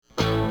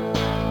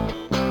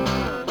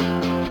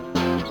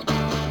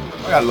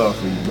got love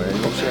for you,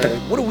 man. Okay.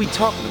 What are we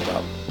talking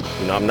about?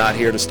 You know, I'm not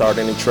here to start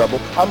any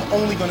trouble. I'm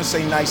only going to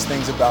say nice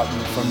things about you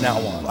from now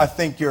on. I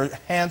think you're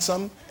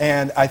handsome,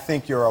 and I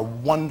think you're a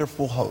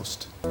wonderful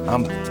host.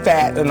 I'm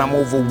fat and I'm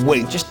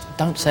overweight. Just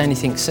don't say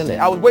anything silly.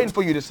 I was waiting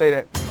for you to say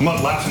that. I'm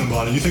not laughing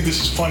about it. You think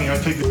this is funny? I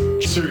take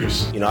this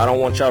serious. You know, I don't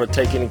want y'all to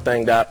take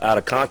anything out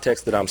of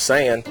context that I'm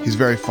saying. He's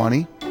very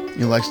funny.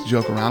 He likes to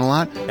joke around a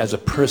lot. As a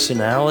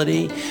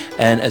personality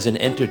and as an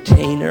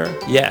entertainer,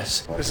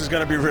 yes. This is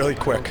going to be really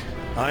quick.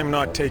 I'm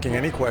not taking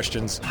any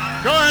questions. Go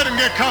ahead and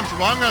get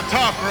comfortable. I'm going to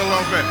talk for a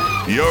little bit.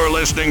 You're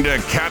listening to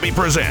Cabby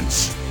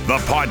Presents, the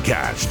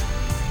podcast.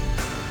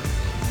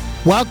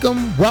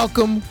 Welcome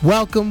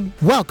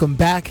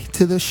back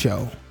to the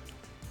show.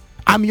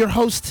 I'm your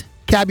host,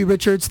 Cabby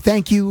Richards.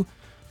 Thank you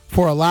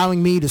for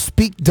allowing me to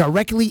speak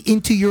directly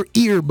into your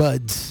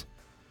earbuds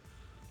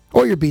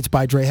or your Beats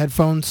by Dre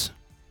headphones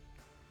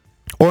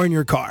or in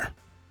your car.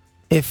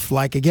 If,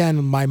 like,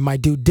 again, my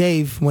dude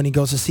Dave, when he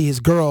goes to see his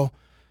girl,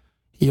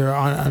 you're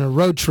on a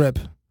road trip,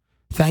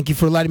 thank you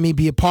for letting me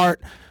be a part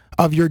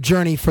of your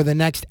journey for the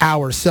next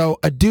hour. So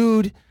a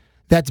dude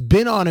that's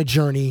been on a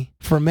journey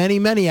for many,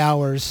 many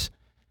hours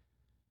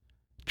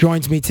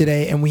joins me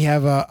today, and we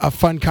have a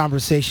fun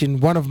conversation.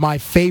 One of my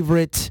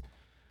favorite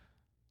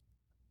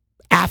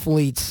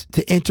athletes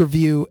to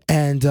interview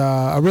and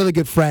a really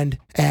good friend,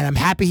 and I'm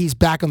happy he's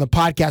back on the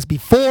podcast.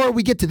 Before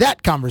we get to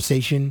that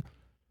conversation,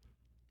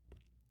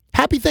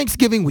 happy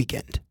Thanksgiving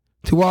weekend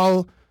to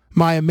all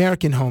my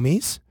American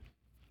homies.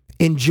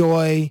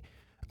 Enjoy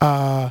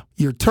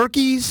your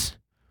turkeys,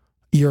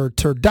 your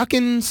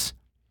turduckens,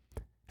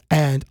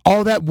 and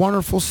all that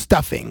wonderful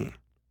stuffing.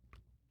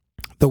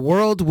 The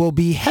world will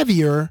be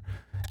heavier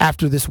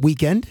after this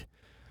weekend.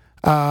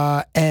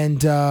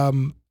 And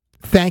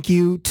thank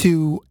you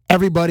to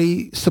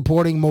everybody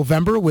supporting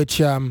Movember,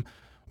 which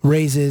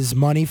raises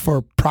money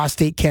for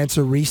prostate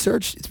cancer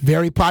research. It's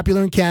very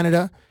popular in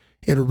Canada.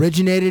 It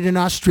originated in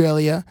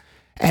Australia,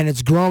 and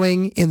it's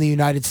growing in the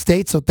United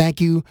States. So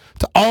thank you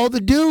to all the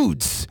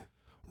dudes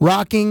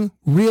rocking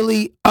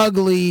really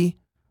ugly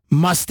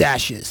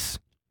mustaches.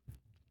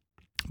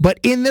 But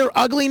in their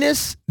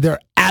ugliness, they're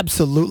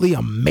absolutely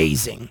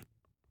amazing.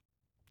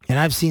 And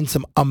I've seen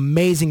some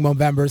amazing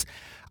Movembers.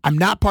 I'm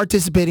not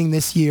participating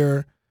this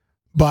year,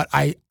 but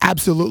I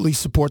absolutely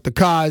support the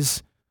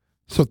cause.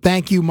 So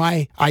thank you.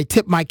 I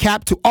tip my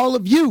cap to all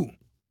of you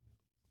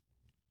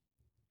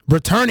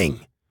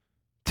returning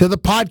to the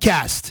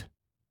podcast.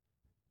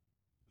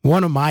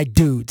 One of my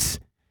dudes.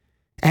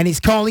 And he's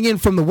calling in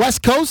from the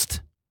West Coast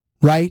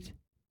right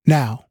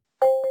now.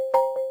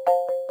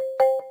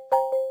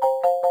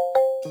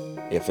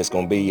 If it's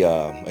going to be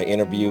an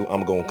interview,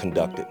 I'm going to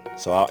conduct it.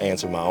 So I'll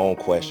answer my own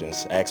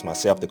questions, ask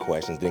myself the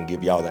questions, then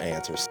give y'all the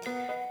answers.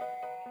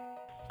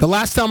 The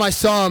last time I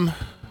saw him,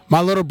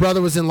 my little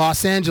brother was in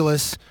Los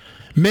Angeles,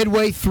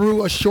 midway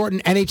through a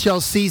shortened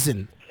NHL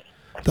season.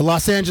 The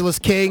Los Angeles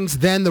Kings,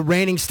 then the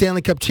reigning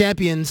Stanley Cup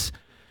champions,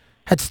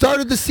 had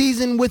started the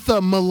season with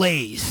a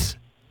malaise.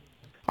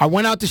 I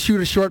went out to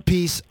shoot a short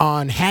piece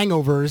on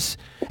hangovers,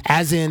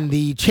 as in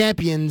the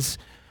champions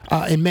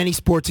in many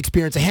sports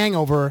experience a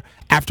hangover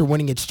after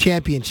winning its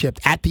championship.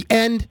 At the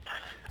end,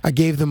 I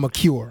gave them a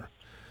cure,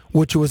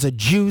 which was a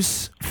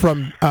juice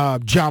from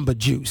Jamba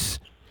Juice,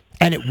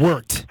 and it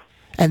worked.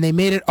 And they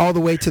made it all the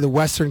way to the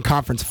Western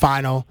Conference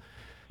Final.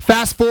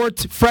 Fast forward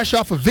to fresh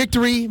off a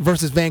victory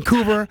versus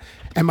Vancouver,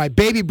 and my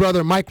baby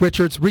brother, Mike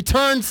Richards,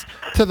 returns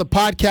to the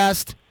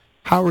podcast.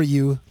 How are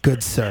you,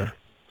 good sir?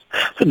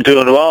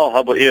 Doing well.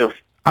 How about you?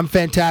 I'm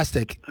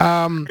fantastic.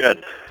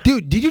 Good.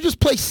 Dude, did you just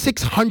play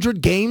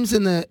 600 games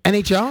in the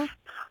NHL?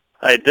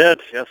 I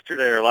did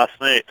yesterday or last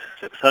night.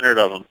 600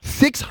 of them.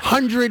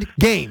 600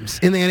 games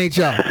in the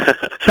NHL.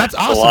 That's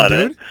awesome, lot,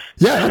 dude. eh?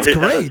 Yeah, that's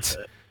great.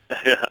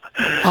 Yeah.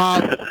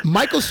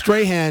 Michael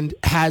Strahan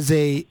has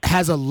a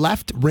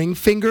left ring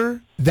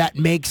finger that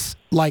makes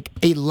like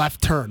a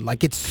left turn,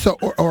 like it's so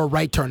or a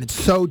right turn. It's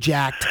so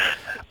jacked.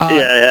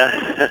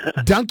 Yeah.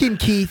 Duncan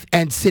Keith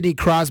and Sidney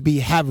Crosby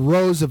have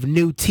rows of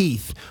new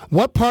teeth.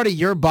 What part of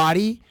your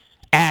body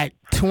at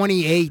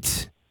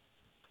 28,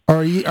 or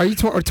are you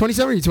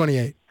 27 or are you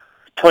 28?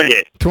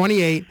 28.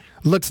 28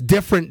 looks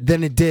different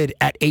than it did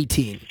at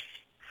 18.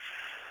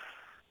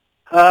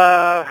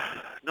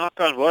 Knock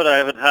on wood, I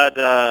haven't had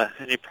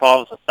any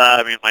problems with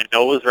that. I mean, my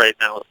nose right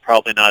now is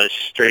probably not as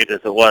straight as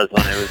it was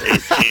when I was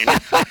 18.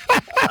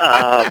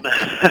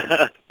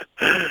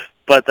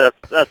 But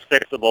that's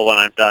fixable when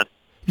I'm done.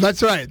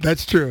 That's right.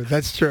 That's true. So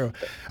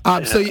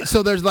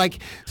there's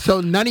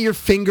so none of your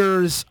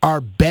fingers are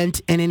bent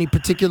in any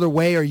particular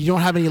way, or you don't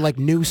have any like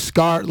new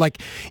scar,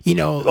 like, you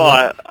know.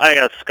 Well, I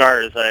got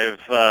scars. I've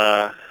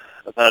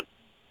had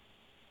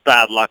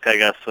bad luck, I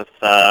guess, with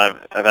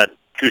I've had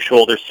 2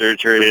 shoulder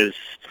surgeries,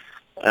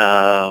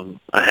 a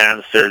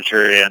hand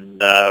surgery,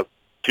 and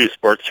 2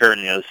 sports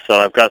hernias. So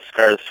I've got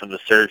scars from the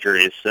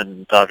surgeries,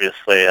 and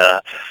obviously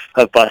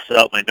I've busted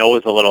out my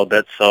nose a little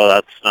bit, so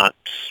that's not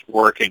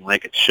working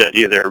like it should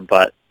either.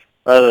 But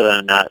other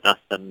than that,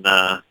 nothing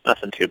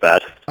too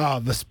bad. Oh,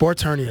 the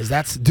sports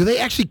hernias. Do they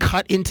actually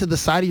cut into the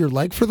side of your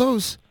leg for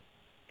those?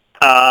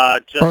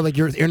 Just Or like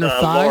your inner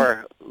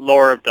thigh?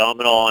 Lower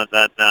abdominal, and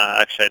then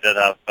actually I did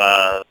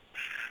have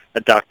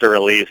adductor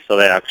release, so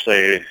they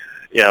actually,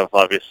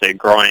 obviously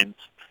groins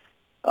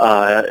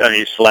on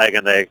each leg,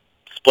 and they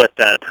split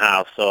that in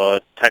half. So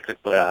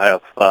technically, I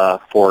have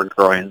 4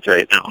 groins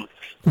right now.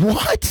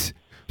 What?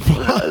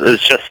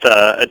 It's just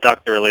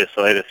adductor release,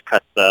 so they just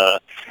cut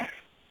the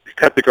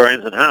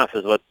groins in half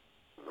is what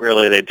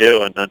really they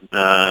do, and then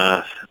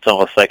it's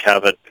almost like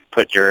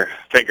put your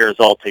fingers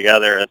all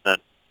together and then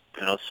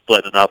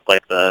split it up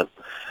like I'm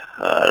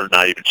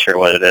not even sure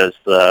what it is,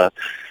 the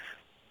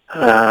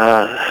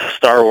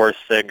Star Wars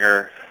thing,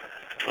 or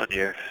when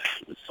you're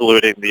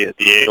saluting the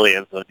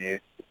aliens when you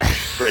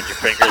spread your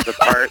fingers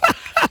apart.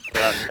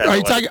 So Are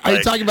you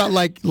talking about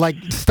like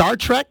Star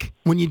Trek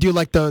when you do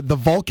like the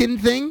Vulcan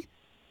thing?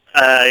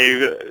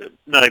 I'm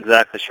not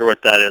exactly sure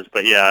what that is,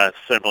 but yeah,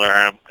 similar.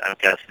 I'm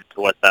guessing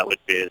to what that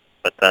would be,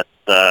 but that's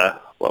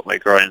what my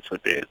groins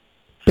would be.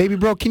 Baby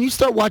bro, can you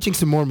start watching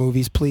some more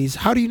movies, please?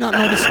 How do you not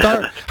know to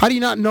start? How do you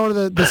not know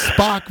the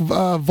Spock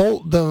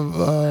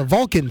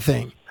Vulcan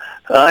thing?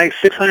 Like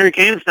 600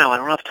 games now. I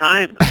don't have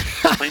time.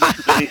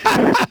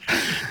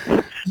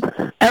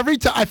 Every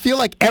time, I feel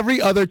like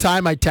every other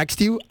time I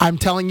text you, I'm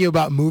telling you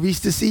about movies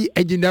to see,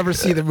 and you never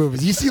see the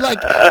movies. You see like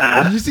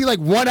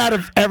 1 out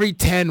of every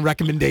 10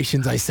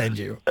 recommendations I send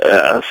you.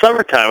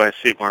 Summertime, I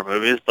see more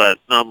movies, but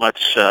not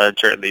much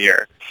during the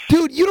year.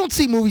 Dude, you don't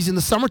see movies in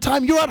the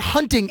summertime. You're out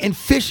hunting and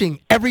fishing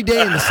every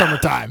day in the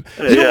summertime.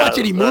 You don't watch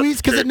any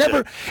movies because it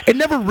never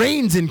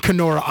rains in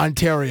Kenora,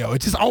 Ontario.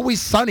 It's just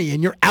always sunny,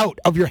 and you're out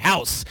of your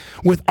house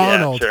with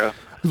Arnold,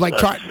 like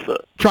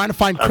trying to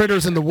find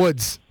critters in the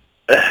woods.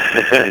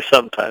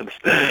 Sometimes.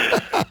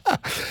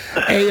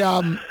 Hey,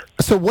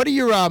 so what are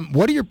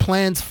your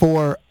plans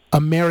for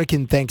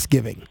American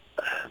Thanksgiving?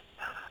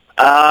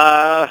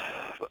 I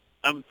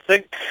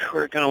think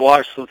we're gonna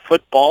watch some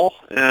football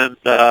and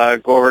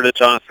go over to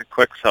Jonathan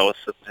Quick's house.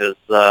 And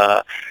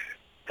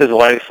his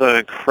wife's an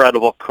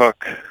incredible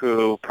cook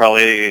who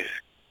probably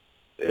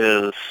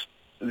is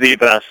the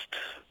best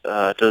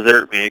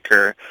dessert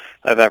maker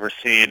I've ever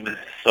seen.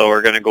 So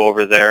we're gonna go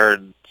over there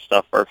and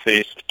stuff our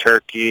face with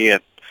turkey,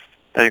 and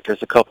I think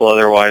there's a couple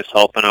other wives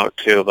helping out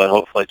too, but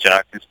hopefully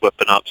Jackie's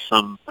whipping up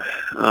some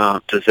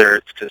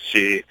desserts because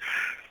she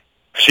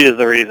is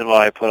the reason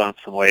why I put on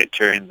some weight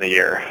during the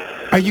year.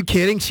 Are you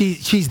kidding?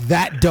 She's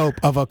that dope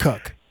of a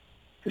cook.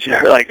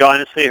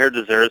 Honestly, her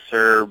desserts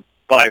are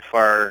by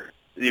far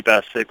the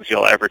best things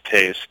you'll ever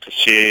taste.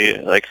 She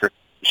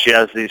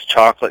has these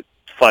chocolate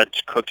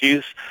fudge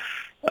cookies,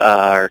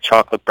 or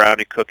chocolate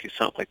brownie cookies,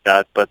 something like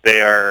that. But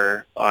they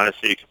are,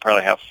 honestly, you could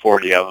probably have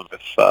 40 of them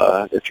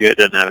if you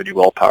didn't have any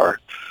willpower.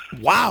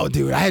 Wow,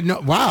 dude!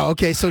 Wow.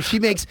 Okay, so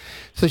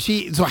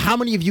So how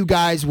many of you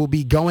guys will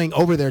be going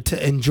over there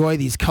to enjoy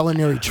these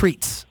culinary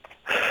treats?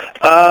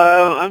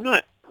 I'm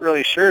not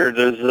really sure.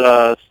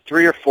 There's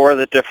 3 or 4 of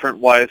the different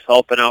wives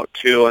helping out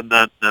too, and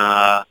then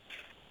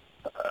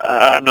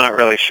I'm not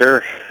really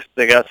sure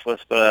the guest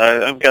list,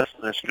 but I'm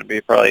guessing there's going to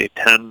be probably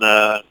 10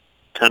 to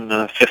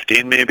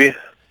 15 maybe.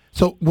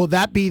 So will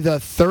that be the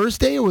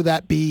Thursday or will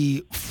that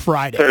be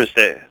Friday?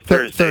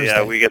 Thursday.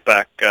 Yeah, we get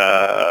back.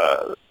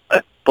 I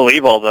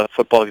believe all the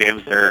football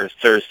games are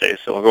Thursday,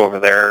 so we'll go over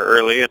there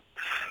early and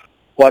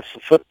watch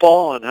some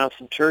football and have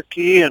some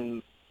turkey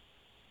and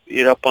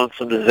eat up on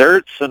some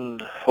desserts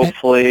and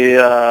hopefully,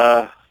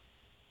 watch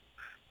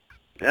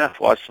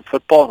some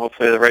football and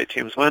hopefully the right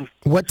teams win.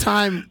 What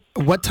time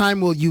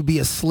will you be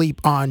asleep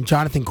on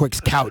Jonathan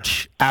Quick's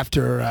couch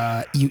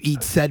after you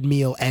eat said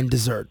meal and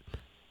dessert?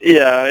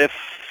 Yeah, if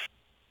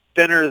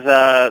dinner's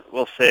at,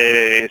 we'll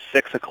say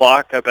 6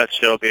 o'clock, I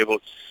bet you it'll be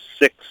about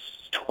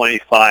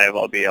 6:25.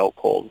 I'll be out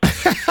cold.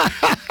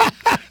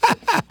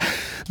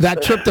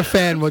 That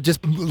tryptophan will just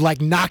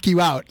knock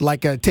you out,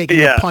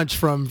 taking a punch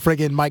from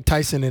friggin' Mike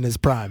Tyson in his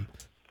prime.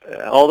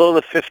 Although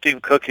the 15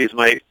 cookies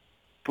might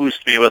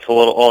boost me with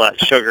all that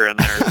sugar in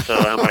there, so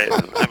I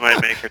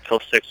might make it till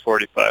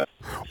 6:45.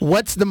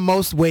 What's the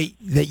most weight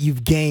that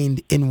you've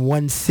gained in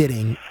one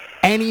sitting?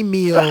 Any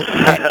meal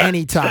at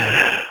any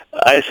time?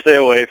 I stay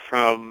away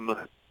from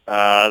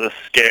the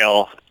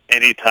scale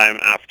anytime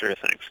after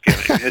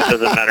Thanksgiving. It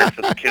doesn't matter if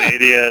it's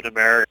Canadian,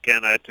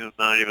 American. I do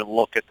not even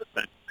look at the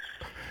thing.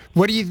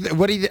 What do you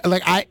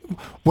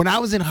when I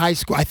was in high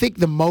school, I think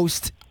the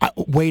most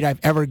weight I've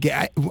ever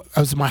I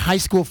was in my high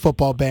school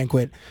football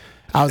banquet.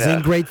 I was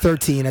in grade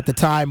 13 at the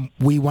time.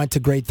 We went to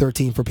grade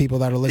 13 for people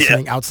that are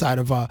listening outside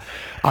of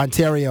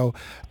Ontario,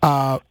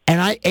 and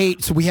I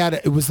ate. So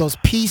it was those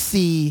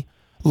PC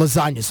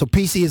lasagna. So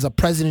PC is a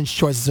President's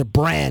Choice. It's a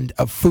brand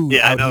of food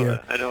out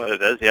here. I know what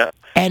it is, yeah.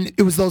 And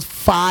it was those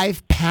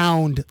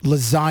 5-pound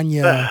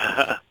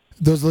lasagna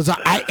Those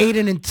lasagna. I ate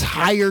an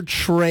entire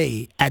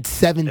tray at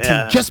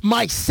 17, just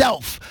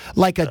myself,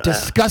 like a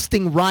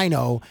disgusting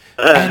rhino.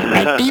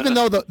 And even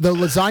though the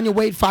lasagna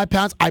weighed 5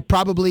 pounds, I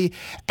probably,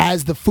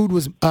 as the food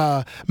was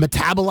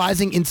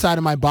metabolizing inside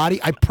of my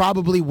body, I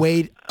probably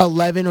weighed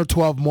 11 or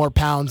 12 more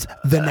pounds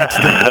the next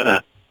day.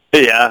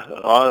 Yeah,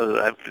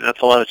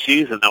 that's a lot of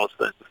cheese in those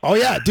things. Oh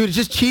yeah, dude, it's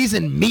just cheese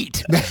and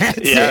meat. That's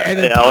it, and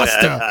then Oh,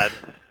 pasta.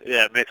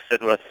 Mixed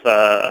in with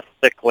a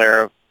thick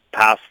layer of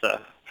pasta.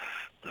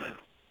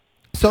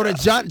 So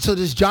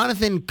does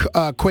Jonathan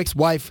Quick's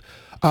wife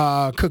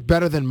cook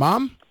better than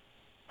Mom?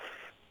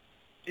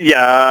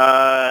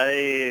 Yeah,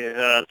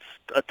 it's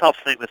a tough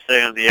thing to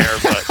say on the air,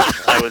 but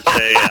I would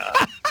say,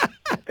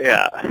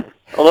 yeah.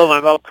 Although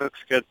my mom cooks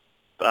good.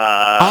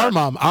 Our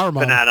mom. Our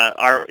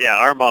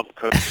mom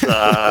cooks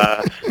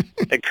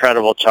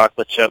incredible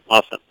chocolate chip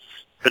muffins,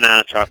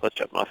 banana chocolate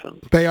chip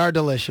muffins. They are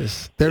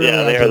delicious. They are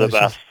the delicious.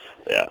 best.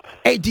 Yeah.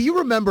 Hey, do you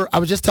remember? I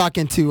was just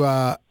talking to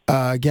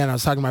again. I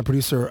was talking to my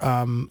producer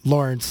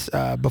Lawrence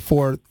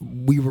before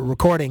we were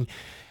recording,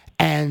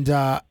 and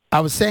I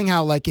was saying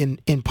how like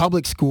in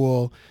public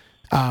school.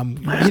 We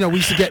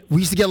used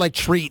to get like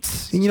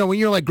treats. And, when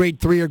you're like grade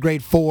 3 or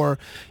grade 4,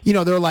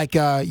 they're like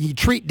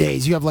treat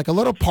days. You have like a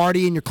little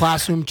party in your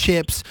classroom,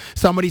 chips.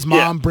 Somebody's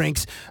mom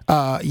brings,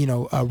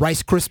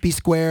 Rice Krispie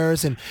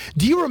squares. And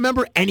do you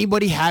remember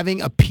anybody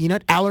having a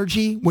peanut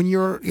allergy when you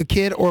were a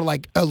kid, or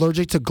like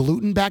allergic to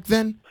gluten back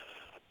then?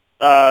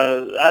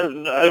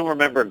 I don't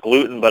remember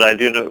gluten, but I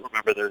do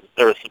remember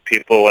there were some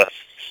people with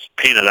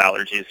peanut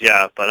allergies.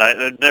 Yeah, but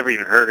I'd never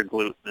even heard of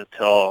gluten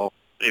until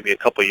maybe a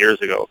couple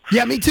years ago.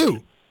 Yeah, me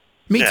too.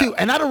 Me too.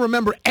 And I don't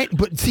remember,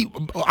 but see,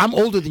 I'm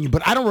older than you,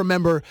 but I don't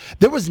remember,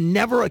 there was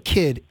never a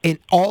kid in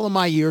all of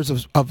my years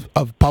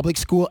of public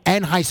school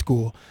and high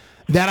school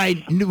that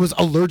I knew was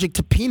allergic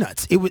to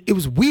peanuts. It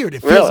was weird.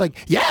 It feels like,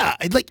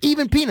 like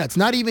even peanuts,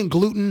 not even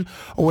gluten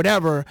or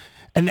whatever.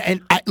 And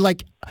I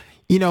like,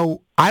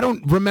 I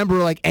don't remember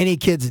like any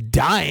kids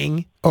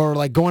dying or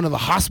like going to the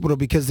hospital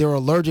because they were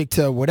allergic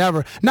to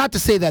whatever. Not to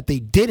say that they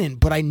didn't,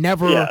 but I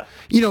never,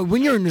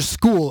 when you're in your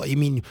school, I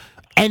mean,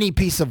 any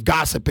piece of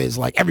gossip is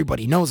like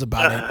everybody knows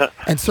about it,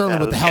 and certainly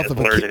with the health of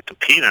a kid. Allergic to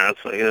peanuts,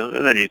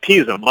 and then you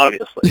tease them,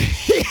 obviously.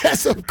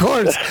 Yes, of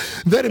course.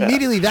 Then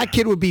immediately that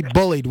kid would be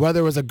bullied,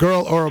 whether it was a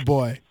girl or a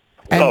boy.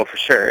 And, for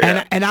sure.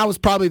 Yeah. And I was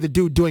probably the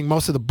dude doing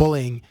most of the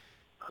bullying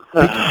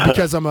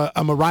because I'm a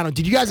rhino.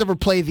 Did you guys ever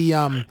play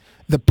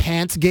the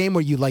pants game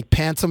where you like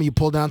pants them, you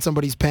pull down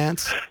somebody's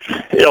pants?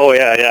 Oh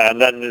yeah.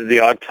 And then the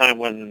odd time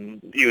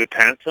when you would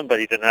pants them, but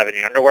he didn't have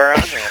any underwear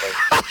on,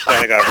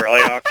 kind of got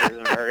really awkward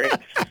in a hurry.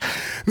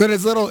 Then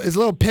his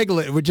little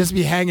piglet would just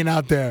be hanging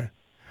out there.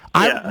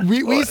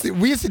 We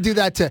used to do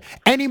that to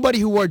anybody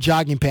who wore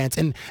jogging pants,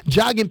 and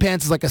jogging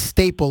pants is like a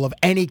staple of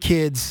any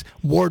kid's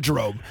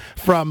wardrobe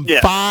from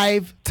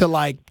 5 to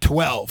like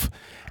 12,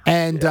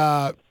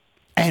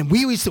 and we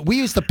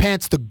used to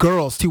pants the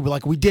girls too.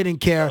 Like we didn't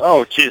care.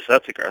 Oh, jeez,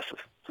 that's aggressive.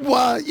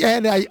 Well, yeah,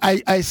 and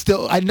I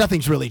still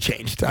nothing's really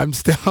changed. I'm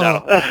still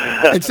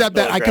except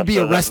that I could be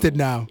arrested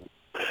now.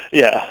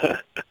 Yeah.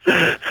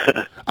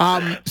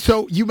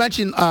 So you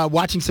mentioned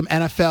watching some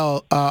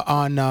NFL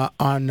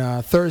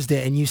on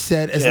Thursday, and you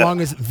said as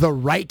long as the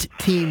right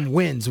team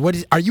wins.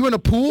 Are you in a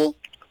pool?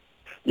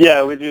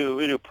 Yeah, we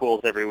do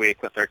pools every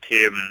week with our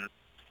team. And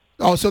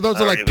oh, so those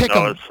are like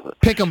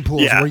pick'em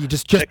pools where you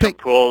just pick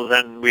pools,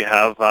 and we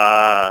have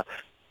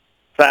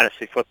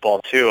fantasy football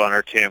too on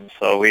our team.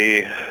 So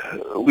we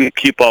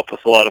keep up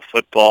with a lot of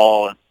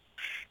football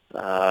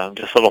and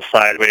just little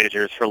side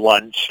wagers for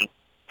lunch and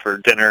for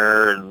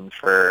dinner and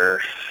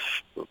for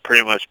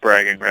pretty much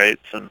bragging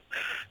rights. And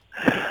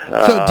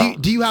so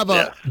do you have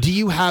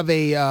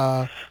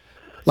a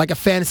like a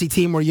fantasy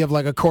team where you have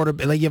like a quarter,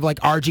 like you have like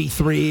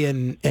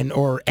RG3 and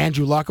or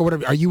Andrew Luck or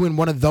whatever? Are you in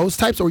one of those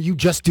types, or you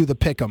just do the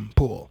pick'em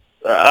pool?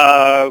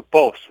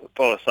 Both.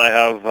 I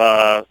have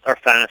our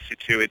fantasy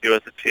too. We do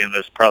as a team.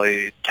 There's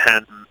probably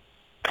 10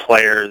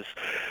 players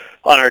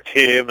on our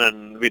team,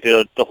 and we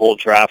did the whole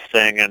draft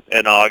thing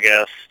in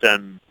August.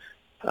 And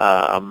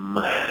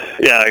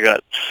I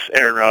got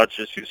Aaron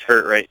Rodgers, who's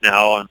hurt right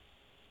now, and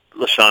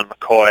LaShawn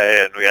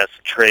McCoy, and we had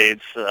some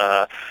trades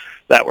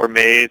that were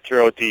made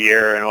throughout the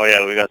year, and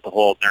we got the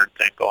whole nerd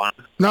thing going.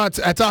 No,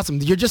 that's awesome.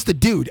 You're just a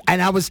dude.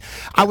 And I was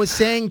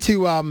saying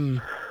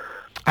to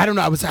I don't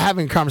know, I was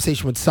having a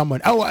conversation with someone.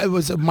 Oh, it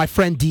was my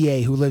friend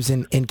DA who lives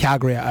in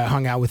Calgary. I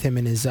hung out with him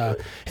and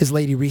his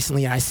lady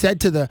recently, and I said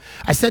to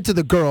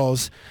the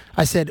girls,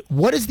 I said,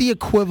 what is the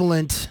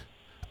equivalent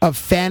of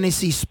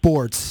fantasy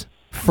sports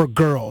for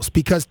girls?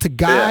 Because to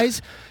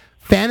guys,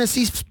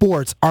 fantasy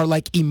sports are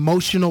like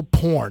emotional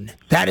porn.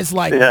 That is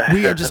like,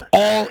 we are just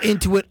all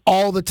into it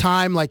all the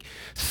time. Like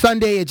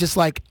Sunday is just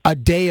like a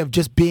day of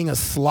just being a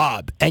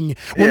slob. And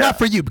not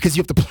for you because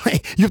you have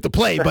to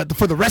play, but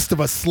for the rest of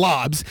us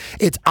slobs,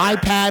 it's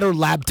iPad or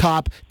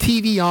laptop,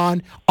 TV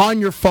on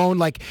your phone.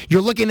 Like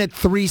you're looking at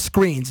 3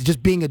 screens,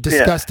 just being a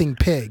disgusting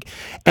pig.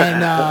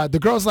 And the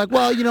girl's like,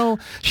 well,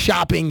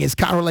 shopping is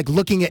kind of like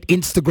looking at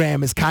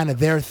Instagram is kind of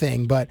their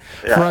thing. But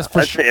for us,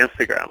 I'd say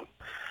Instagram.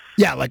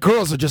 Yeah, like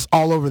girls are just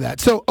all over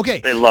that. So,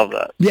 okay. They love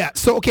that. Yeah,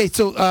 so, okay,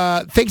 so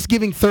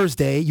Thanksgiving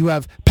Thursday, you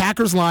have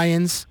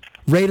Packers-Lions,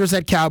 Raiders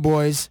at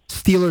Cowboys,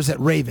 Steelers at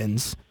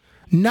Ravens.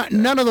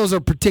 None of those are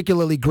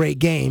particularly great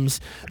games.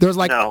 There's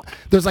like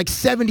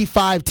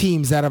 75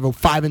 teams that have a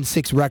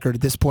 5-6 record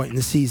at this point in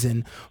the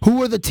season.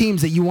 Who are the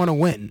teams that you want to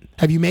win?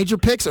 Have you made your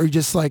picks, or are they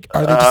just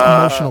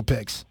emotional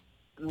picks?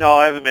 No,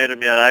 I haven't made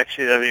them yet.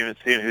 Actually, I haven't even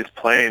seen who's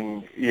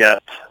playing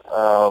yet.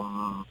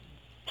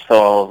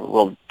 So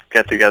we'll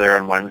get together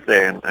on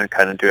Wednesday and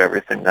kind of do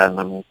everything then.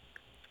 I'm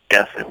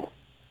guessing.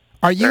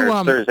 Are you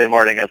Thursday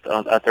morning at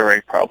the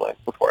rink probably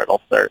before it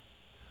all starts.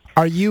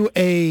 Are you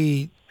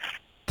a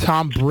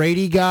Tom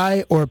Brady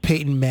guy or a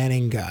Peyton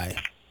Manning guy?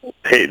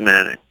 Peyton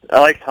Manning. I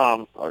like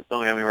Tom.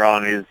 Don't get me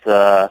wrong. He's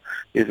a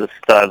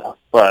stud,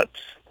 but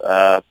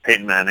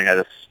Peyton Manning,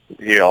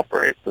 he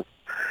operates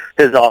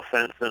his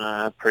offense in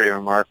a pretty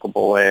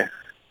remarkable way.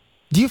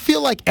 Do you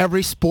feel like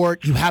every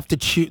sport you have to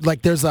choose?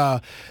 Like there's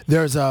a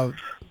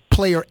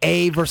player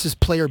A versus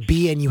player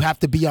B, and you have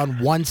to be on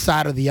one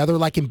side or the other.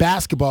 Like in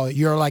basketball,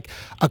 you're like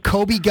a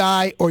Kobe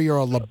guy or you're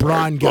a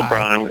LeBron guy.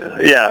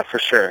 LeBron, yeah, for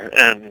sure.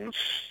 And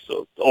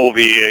so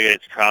Ovi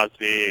against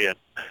Crosby,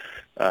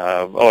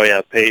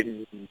 and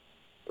Peyton,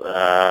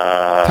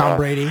 Tom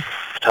Brady.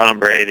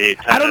 Tennis,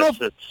 I don't know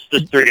if it's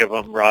the three of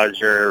them: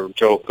 Roger,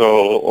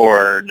 Joko,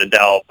 or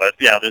Nadal. But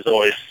yeah, there's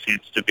always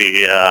seems to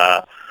be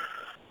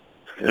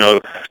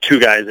two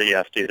guys that you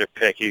have to either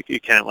pick. You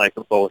can't like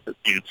them both, it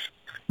seems.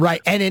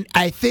 Right, and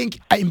I think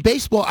in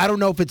baseball, I don't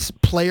know if it's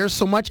players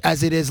so much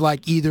as it is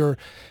like either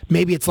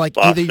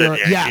Boston, you're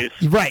Yankees.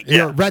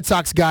 you're a Red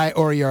Sox guy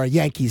or you're a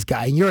Yankees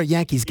guy, and you're a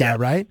Yankees guy,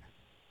 right?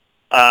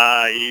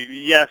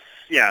 Yes,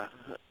 yeah.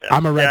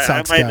 I'm a Red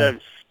Sox guy. I might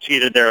have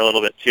cheated there a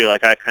little bit too.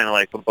 Like I kind of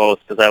like them both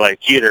because I like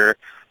Jeter,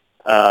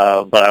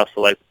 but I also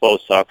like the Bo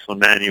Sox when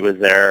Manny was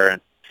there, and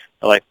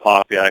I like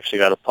Poppy. I actually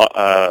got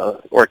a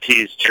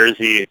Ortiz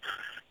jersey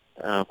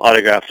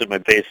autographed in my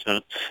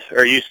basement,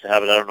 or used to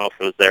have it. I don't know if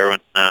it was there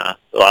when the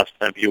last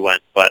time you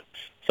went, but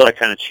so I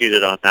kind of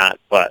cheated on that.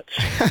 But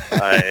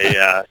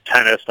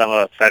tennis, I'm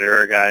a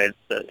Federer guy,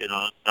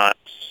 not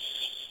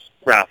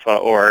Rafa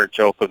or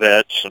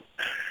Djokovic.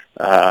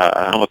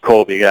 I'm a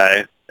Kobe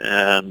guy,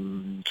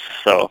 and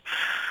so.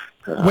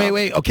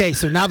 Wait. Okay,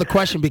 so now the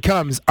question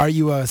becomes: are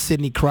you a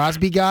Sidney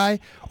Crosby guy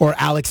or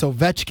Alex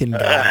Ovechkin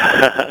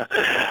guy?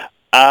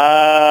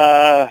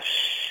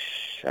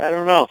 I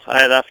don't know.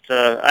 I'd have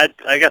to.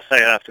 I guess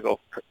I'd have to go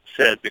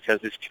Sid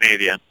because he's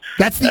Canadian.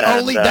 That's the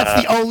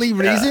only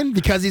reason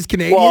because he's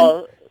Canadian.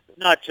 Well,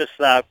 not just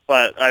that,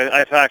 but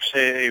I've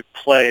actually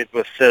played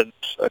with Sid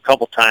a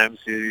couple times.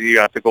 You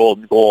got the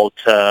golden goal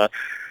which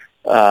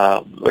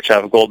I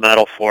have a gold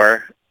medal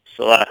for,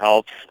 so that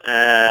helps.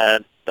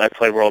 And I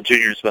played World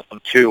Juniors with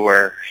him too,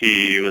 where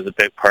he was a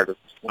big part of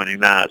winning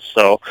that.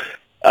 So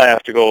I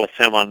have to go with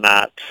him on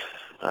that.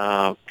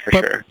 For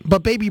sure.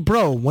 But baby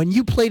bro, when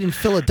you played in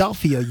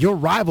Philadelphia, your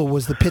rival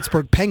was the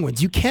Pittsburgh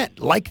Penguins. You can't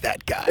like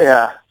that guy.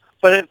 Yeah,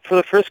 but for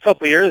the first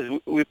couple of years,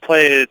 we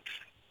played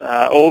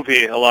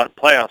Ovi a lot in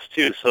playoffs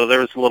too. So there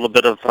was a little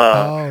bit of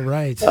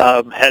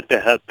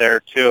head-to-head there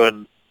too,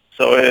 and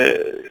so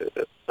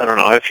I don't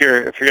know if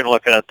you're going to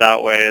look at it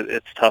that way.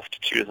 It's tough to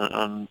choose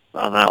on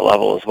that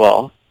level as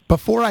well.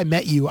 Before I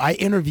met you, I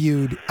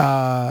interviewed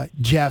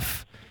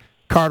Jeff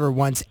Carter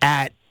once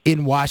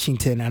in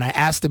Washington, and I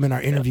asked him in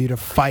our interview to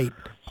fight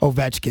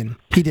Ovechkin.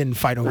 He didn't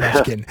fight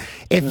Ovechkin.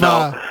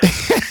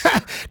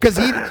 Because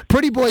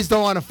pretty boys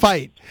don't want to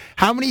fight.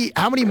 How many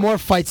more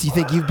fights do you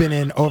think you've been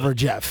in over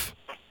Jeff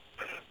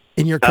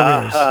in your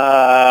careers?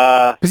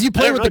 Because you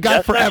played with the guy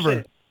Jeff's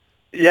forever.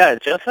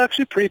 Jeff's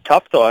actually pretty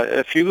tough though.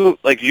 If you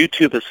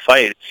YouTube his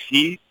fights,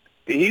 he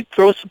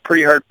throws some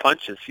pretty hard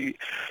punches.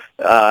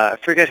 I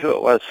forget who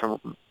it was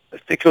from. I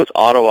think it was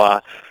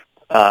Ottawa.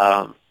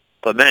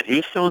 But man, he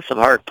was throwing some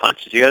hard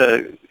punches. You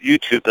gotta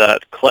YouTube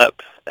that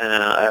clip, and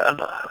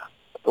I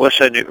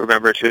wish I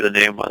remembered who the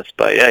name was.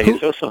 But yeah, he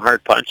throws some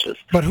hard punches.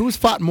 But who's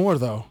fought more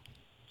though?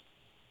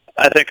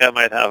 I think I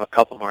might have a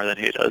couple more than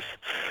he does.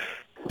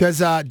 Does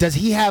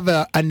he have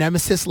a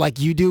nemesis like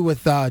you do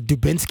with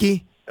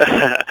Dubinsky?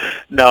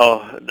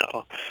 No.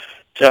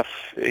 Jeff,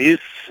 he's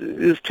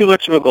too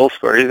much of a goal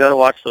scorer. You got to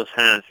watch those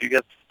hands.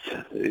 You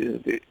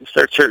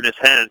start hurting his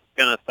hand, it's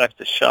going to affect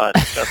his shot.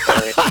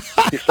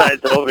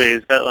 Besides Ovi,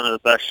 he's got one of the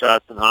best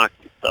shots in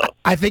hockey. So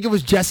I think it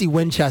was Jesse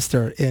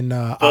Winchester in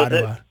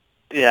Ottawa.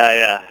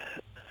 Yeah.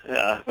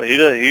 But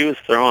he was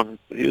throwing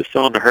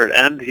to hurt,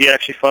 and he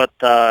actually fought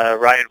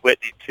Ryan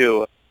Whitney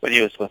too when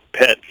he was with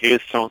Pitt. He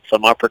was throwing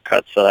some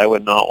uppercuts that I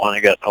would not want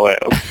to get in the way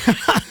of.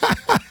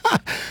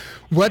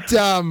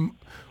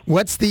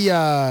 What's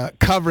the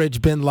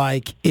coverage been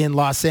like in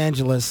Los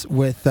Angeles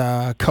with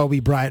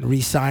Kobe Bryant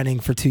re-signing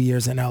for 2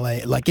 years in LA?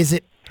 Like, is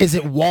it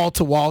wall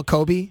to wall,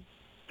 Kobe?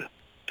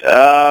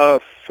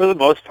 For the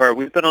most part,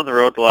 we've been on the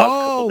road the last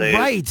couple days. Oh,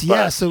 right,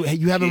 yeah. So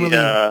you haven't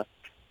really.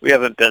 We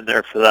haven't been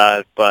there for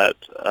that, but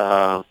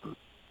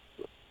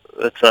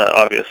it's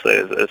obviously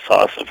it's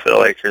awesome for the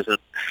Lakers and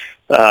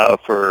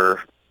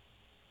for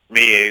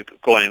me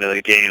going to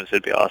the games,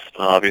 it'd be awesome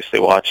to obviously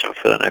watch them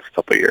for the next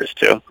couple of years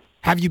too.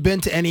 Have you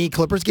been to any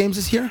Clippers games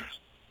this year?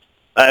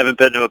 I haven't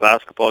been to a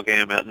basketball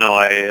game yet. No,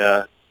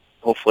 I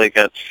hopefully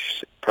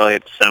probably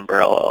in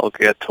December. I'll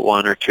get to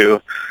one or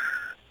two.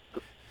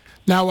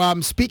 Now,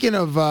 speaking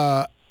of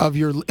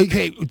your,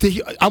 okay,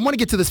 I want to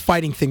get to this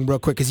fighting thing real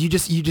quick because you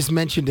just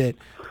mentioned it.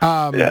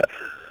 Yeah.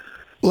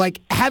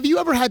 Like, have you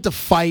ever had to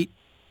fight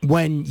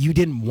when you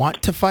didn't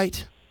want to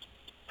fight?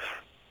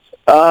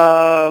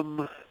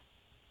 I'm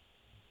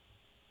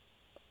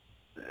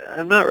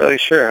not really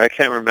sure. I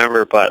can't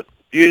remember, but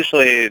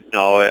usually,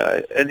 no.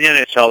 In the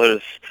NHL,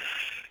 there's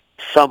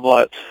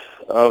somewhat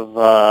of,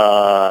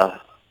 I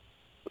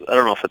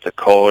don't know if it's a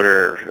code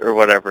or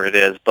whatever it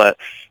is, but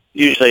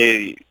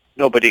usually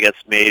nobody gets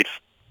made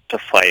to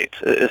fight,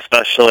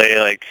 especially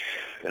like,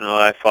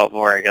 I fought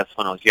more, I guess,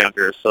 when I was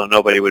younger, so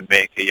nobody would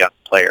make a young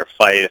player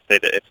fight if they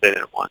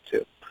didn't want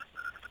to.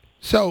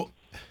 So,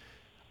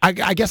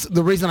 I guess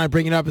the reason I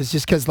bring it up is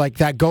just because, like,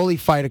 that goalie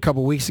fight a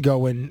couple weeks ago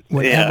when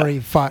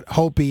Emery fought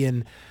Hopi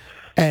and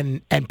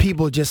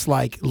people just,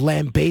 like,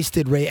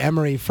 lambasted Ray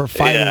Emery for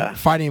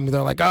fighting him.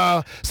 They're like,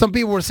 oh, some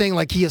people were saying,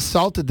 like, he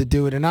assaulted the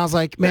dude. And I was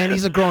like, man,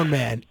 he's a grown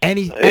man. And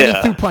he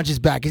threw punches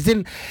back.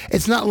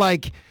 It's not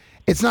like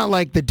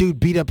the dude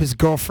beat up his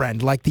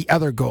girlfriend like the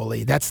other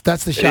goalie. That's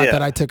the shot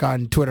that I took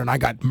on Twitter and I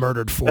got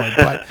murdered for it.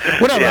 But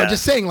whatever. I'm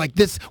just saying, like,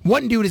 this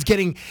one dude is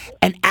getting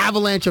an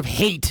avalanche of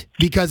hate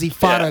because he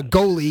fought a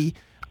goalie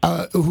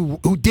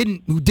who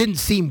didn't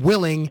seem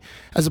willing,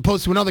 as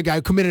opposed to another guy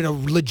who committed a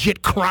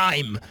legit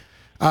crime.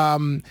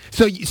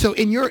 So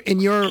in your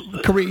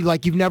career,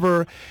 like, you've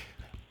never,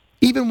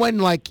 even when,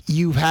 like,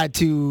 you've had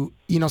to,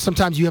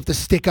 sometimes you have to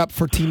stick up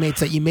for teammates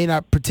that you may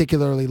not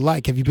particularly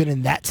like. Have you been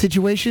in that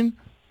situation?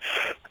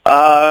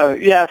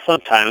 Yeah,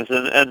 sometimes,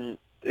 and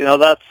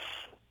that's,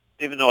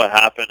 even though it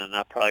happened, and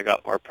that probably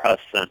got more press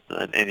than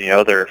any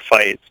other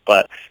fights,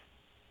 but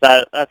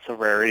that's a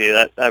rarity.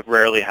 That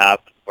rarely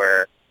happens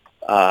where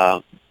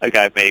a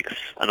guy makes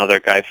another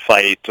guy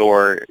fight,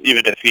 or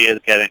even if he is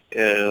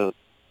getting,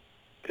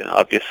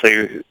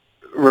 obviously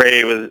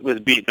Ray was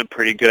beating him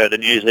pretty good,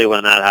 and usually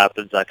when that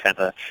happens, that kind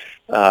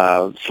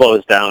of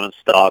slows down and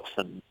stops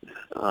and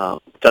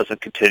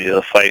doesn't continue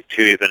the fight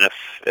too, even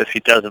if he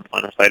doesn't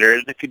want to fight, or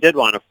if he did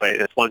want to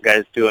fight, if one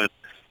guy's doing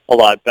a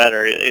lot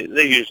better,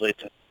 they usually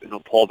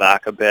pull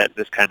back a bit and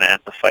just kind of end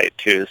the fight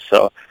too.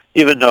 So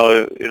even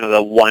though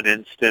the one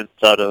instance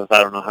out of I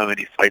don't know how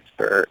many fights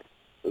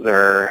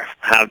there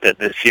have been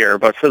this year,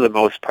 but for the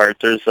most part,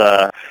 there's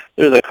a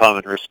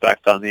common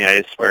respect on the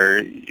ice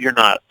where you're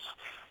not.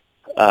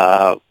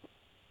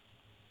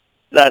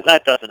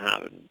 That doesn't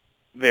happen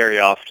very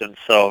often.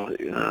 So I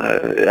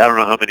don't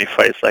know how many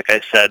fights, like I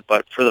said,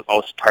 but for the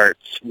most part,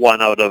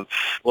 one out of,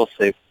 we'll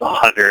say,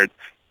 100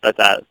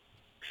 that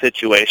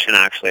situation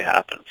actually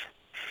happens.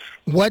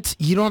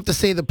 You don't have to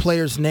say the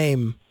player's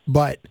name,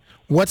 but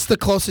what's the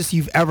closest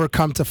you've ever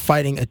come to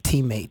fighting a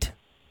teammate?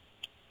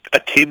 A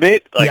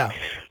teammate?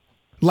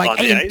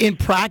 Like in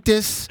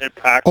practice,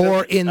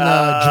 or in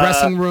the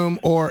dressing room,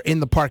 or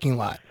in the parking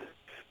lot?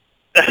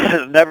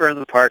 Never in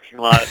the parking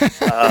lot.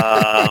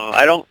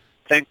 I don't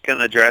think in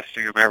the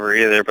dressing room ever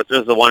either, but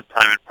there's the one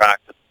time in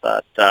practice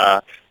that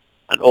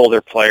an older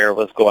player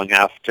was going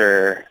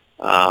after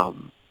a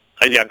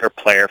younger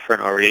player for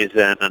no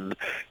reason, and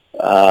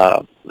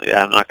I'm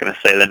not going to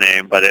say the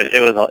name, but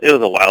it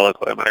was a while ago.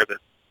 It might have been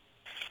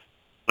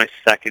my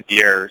second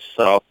year,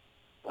 so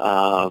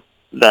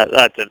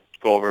that didn't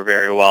go over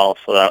very well.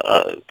 So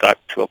that got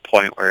to a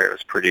point where it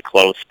was pretty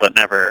close, but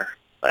never.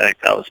 I think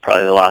that was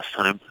probably the last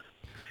time.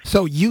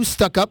 So you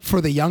stuck up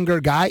for the younger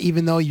guy,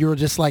 even though you were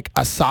just like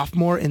a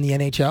sophomore in the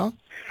NHL?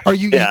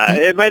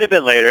 It might have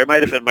been later. It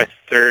might have been my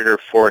third or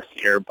fourth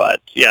year,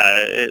 but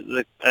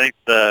I think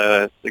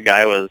the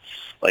guy was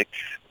like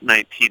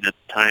 19 at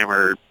the time,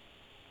 or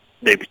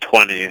maybe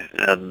 20,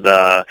 and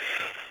I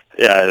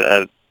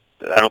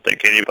don't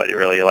think anybody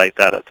really liked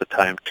that at the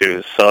time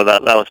too. So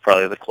that was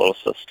probably the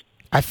closest.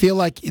 I feel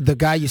like the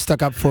guy you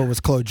stuck up for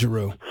was Claude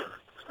Giroux.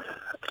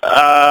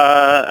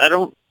 I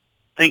don't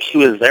think he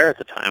was there at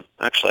the time,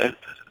 actually.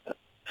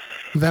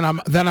 Then I'm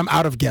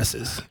out of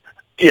guesses.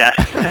 Yeah.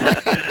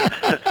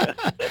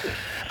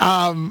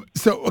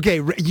 So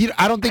okay,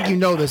 I don't think you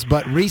know this,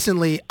 but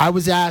recently I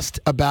was asked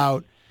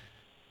about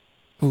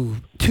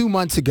 2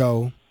 months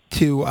ago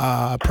to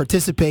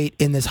participate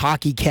in this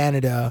Hockey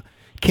Canada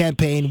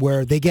campaign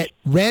where they get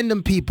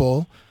random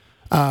people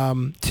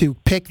to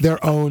pick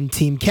their own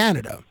Team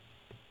Canada.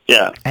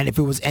 Yeah. And if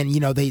it was,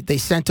 they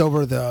sent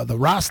over the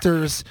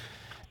rosters.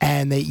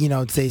 And they,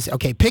 says,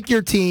 okay, pick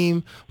your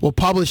team, we'll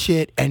publish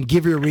it, and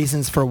give your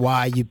reasons for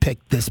why you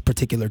picked this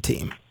particular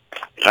team.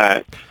 All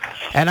right.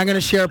 And I'm going to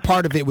share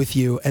part of it with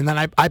you. And then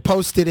I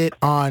posted it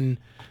on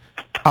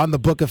the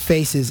Book of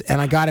Faces,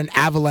 and I got an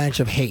avalanche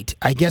of hate.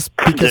 I guess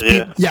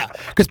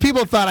because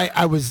people thought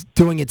I was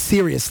doing it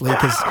seriously,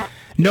 because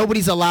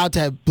nobody's allowed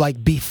to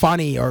be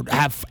funny or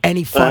have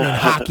any fun in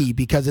hockey,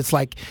 because it's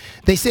like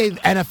they say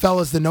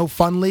NFL is the no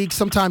fun league.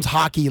 Sometimes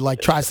hockey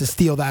tries to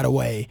steal that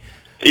away.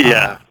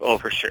 Yeah.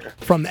 For sure.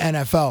 From the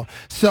NFL.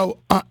 So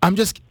I'm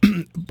just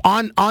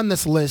on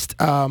this list.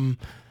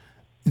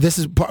 This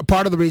is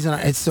part of the reason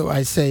I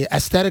say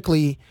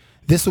aesthetically,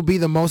 this will be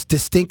the most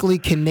distinctly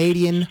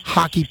Canadian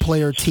hockey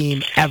player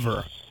team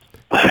ever.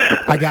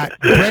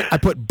 I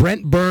put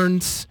Brent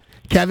Burns,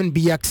 Kevin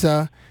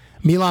Bieksa,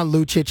 Milan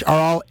Lucic are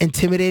all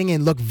intimidating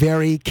and look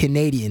very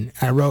Canadian.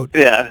 I wrote,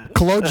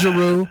 Claude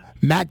Giroux,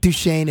 Matt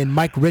Duchene, and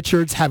Mike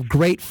Richards have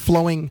great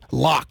flowing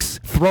locks,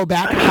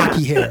 throwback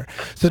hockey hair.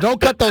 So don't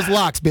cut those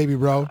locks, baby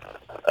bro.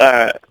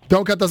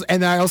 Don't cut those.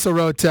 And I also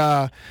wrote,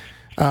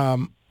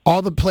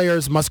 all the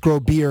players must grow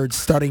beards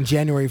starting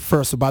January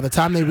 1st. So by the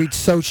time they reach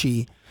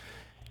Sochi,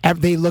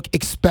 they look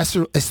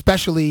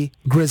especially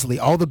grizzly.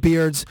 All the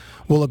beards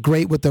will look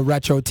great with the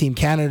retro Team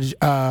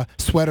Canada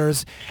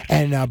sweaters.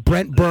 And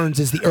Brent Burns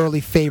is the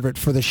early favorite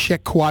for the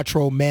Chic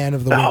Quattro Man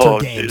of the Winter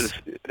Games.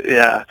 Geez.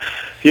 Yeah,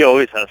 he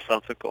always has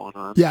something going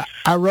on. Yeah,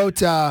 I wrote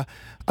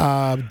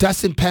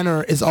Dustin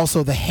Penner is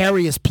also the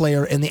hairiest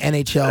player in the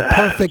NHL.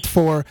 Perfect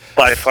for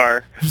by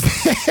far.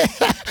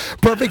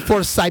 Perfect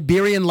for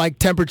Siberian-like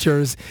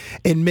temperatures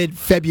in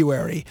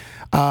mid-February.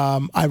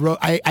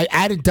 I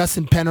added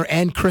Dustin Penner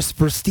and Chris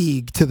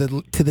Versteeg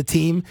to the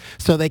team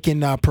so they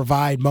can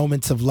provide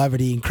moments of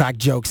levity and crack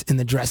jokes in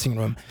the dressing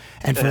room.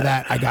 And for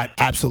that, I got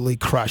absolutely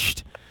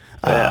crushed.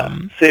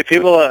 See,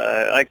 people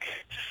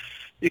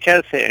you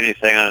can't say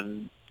anything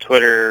on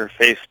Twitter,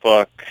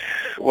 Facebook,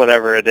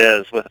 whatever it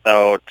is,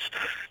 without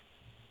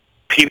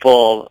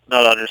people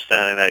not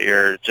understanding that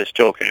you're just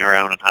joking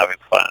around and having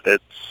fun.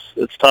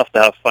 It's tough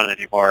to have fun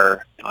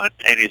anymore on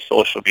any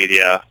social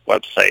media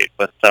website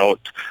without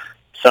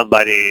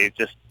somebody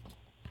just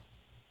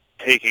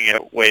taking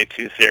it way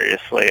too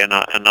seriously and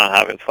not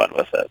having fun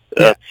with it.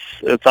 Yeah.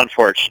 It's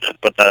unfortunate,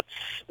 but that's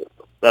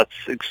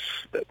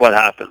what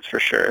happens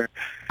for sure.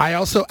 I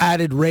also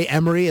added Ray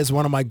Emery as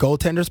one of my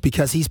goaltenders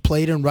because he's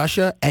played in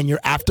Russia, and your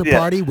after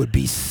party would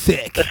be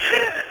sick.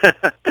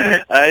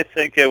 I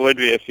think it would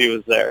be if he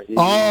was there.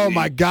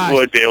 My God. He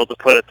would be able to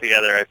put it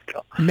together, I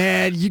feel.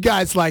 Man, you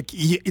guys, like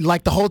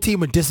the whole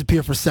team would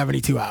disappear for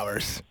 72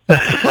 hours.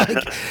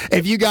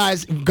 If you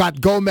guys got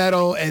gold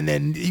medal and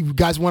then you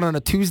guys went on a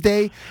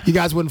Tuesday, you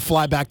guys wouldn't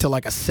fly back till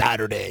like a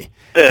Saturday.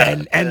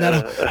 Yeah. And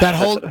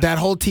that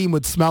whole team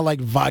would smell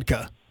like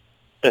vodka.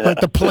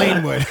 Like the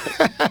plane would.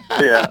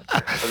 Yeah,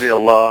 it'd be a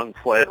long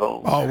flight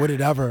home. Oh, would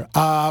it ever?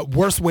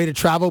 Worst way to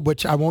travel,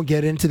 which I won't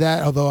get into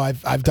that, although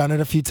I've done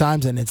it a few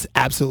times, and it's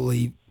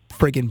absolutely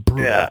friggin'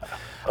 brutal. Yeah.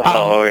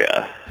 Oh,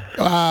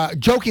 yeah.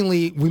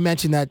 Jokingly, we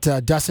mentioned that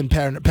Dustin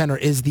Penner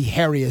is the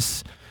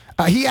hairiest.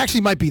 He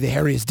actually might be the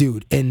hairiest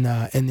dude in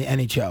the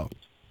NHL.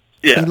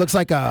 Yeah. He looks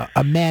like a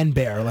man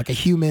bear, like a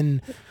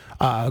human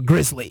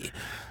grizzly.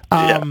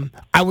 Yeah.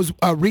 I was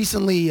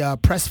recently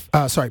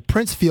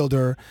Prince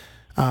Fielder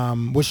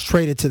was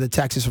traded to the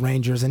Texas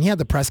Rangers, and he had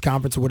the press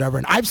conference or whatever.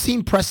 And I've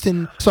seen Prince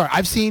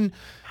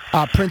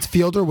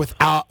Fielder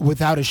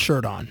without his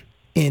shirt on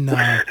in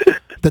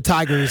the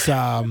Tigers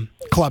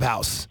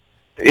clubhouse.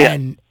 Yeah.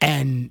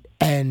 And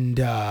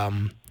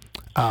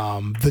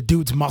the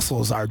dude's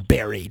muscles are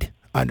buried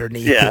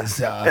underneath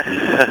his.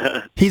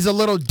 He's a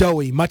little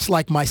doughy, much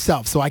like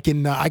myself. So I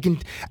can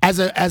as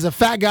a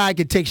fat guy, I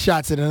could take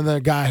shots at another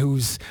guy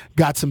who's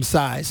got some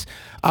size.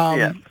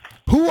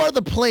 Who are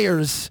the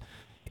players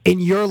in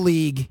your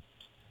league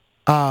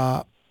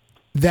that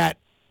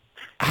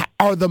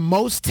are the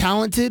most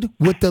talented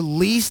with the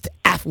least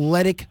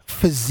athletic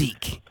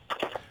physique?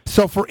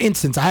 So, for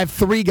instance, I have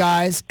three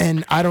guys,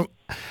 and I don't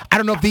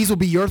know if these will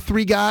be your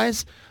three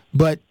guys,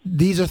 but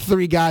these are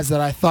three guys that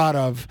I thought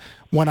of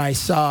when I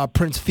saw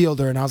Prince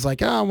Fielder, and I was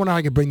like, I wonder how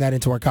I could bring that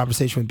into our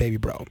conversation with Baby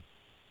Bro.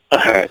 All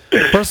right.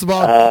 First of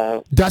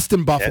all,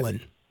 Dustin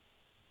Byfuglien.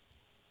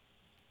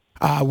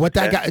 What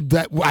that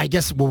guy? I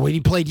guess when he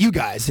played you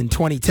guys in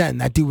 2010,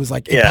 that dude was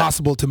like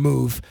impossible to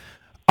move.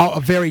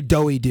 A very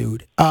doughy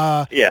dude.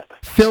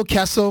 Phil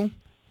Kessel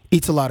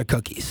eats a lot of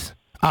cookies.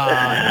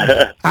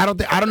 I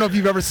don't know if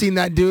you've ever seen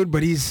that dude,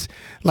 but his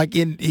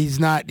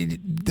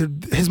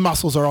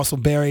muscles are also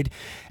buried.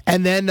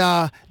 And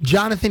then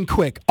Jonathan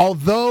Quick,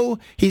 although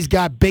he's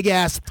got big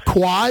ass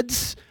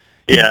quads,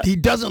 he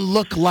doesn't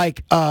look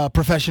like a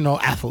professional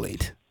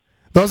athlete.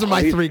 Those are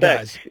my three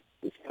guys.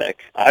 He's thick.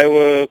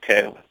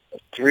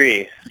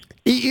 Three.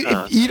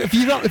 If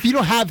you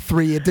don't have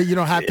three, you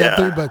don't have to have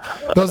three. But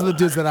those are the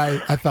dudes that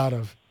I thought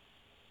of.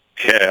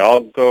 Okay,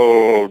 I'll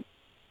go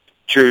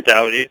Drew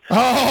Doughty.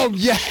 Oh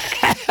yes.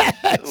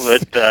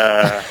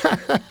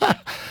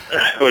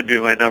 Would be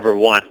my number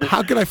one.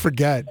 How could I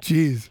forget?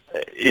 Jeez.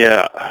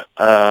 Yeah.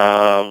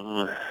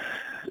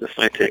 This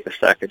might take a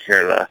second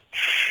here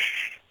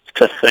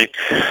to think.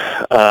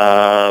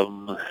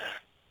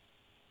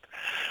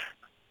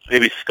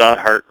 Maybe Scott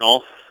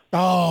Hartnell.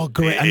 Oh,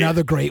 great! Maybe.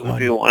 Another great one.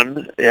 Maybe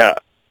one. Yeah.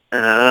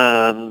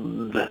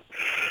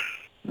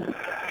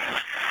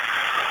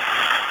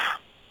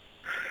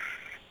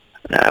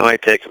 It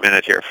might take a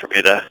minute here for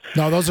me to.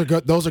 No, those are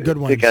good. Those are good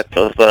ones. To get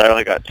those, but I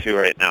only got two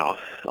right now.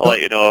 I'll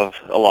let you know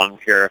along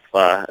here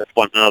if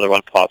another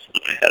one pops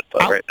into my head.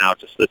 But right now,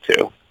 just the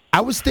two.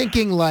 I was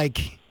thinking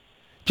like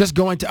just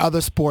going to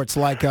other sports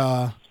like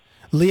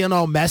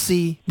Lionel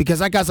Messi, because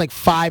that guy's like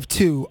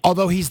 5'2",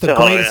 although he's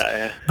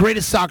the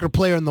greatest soccer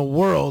player in the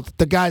world.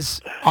 The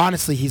guy's,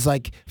 honestly, he's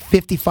like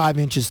 55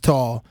 inches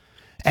tall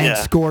and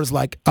scores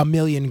like 1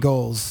 million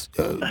goals.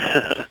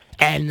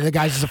 And the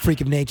guy's just a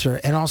freak of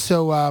nature. And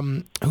also,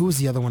 who was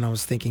the other one I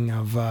was thinking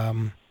of?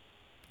 Oh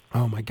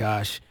my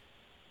gosh.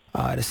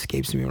 It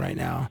escapes me right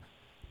now.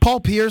 Paul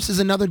Pierce is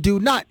another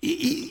dude.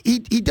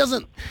 He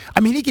doesn't. I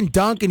mean, he can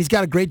dunk and he's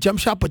got a great jump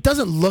shot, but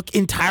doesn't look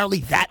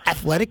entirely that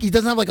athletic. He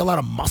doesn't have like a lot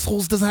of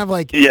muscles. Doesn't have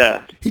like.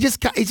 Yeah. He's just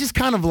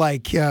kind of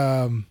like.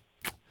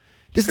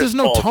 There's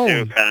no Paul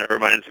tone. Too kind of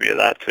reminds me of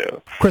that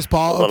too. Chris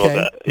Paul. A little Okay.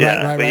 bit.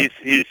 Yeah, but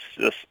he's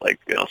just like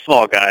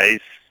small guy.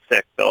 He's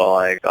thick though.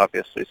 Like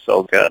obviously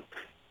so good.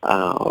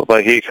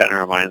 But he kind of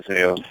reminds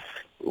me of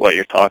what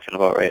you're talking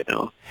about right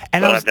now.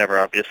 And but I've never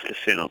obviously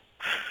seen him.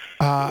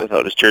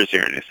 Without his jersey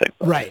or anything.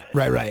 Right.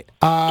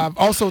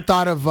 Also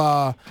thought of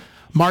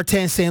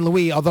Martin St.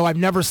 Louis, although I've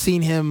never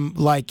seen him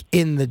like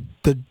in the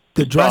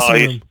dressing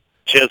room. He's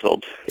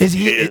chiseled. Is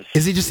he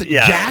just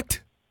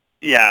jacked?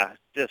 Yeah,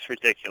 just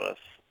ridiculous.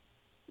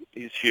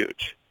 He's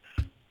huge.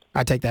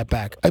 I take that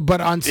back.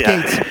 But on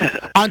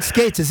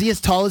skates, is he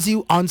as tall as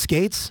you on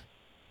skates?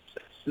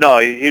 No,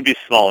 he'd be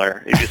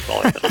smaller. He'd be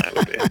smaller than I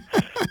would be.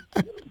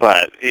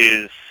 But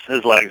his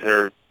legs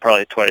are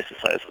probably twice the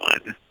size of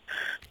mine.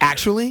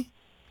 Actually?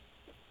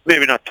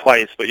 Maybe not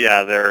twice, but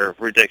yeah, they're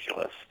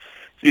ridiculous.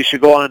 You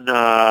should go on,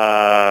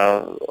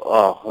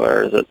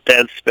 where is it?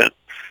 Deadspin.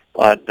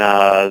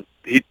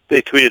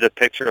 They tweeted a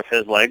picture of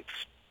his legs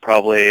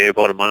probably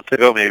about a month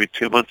ago, maybe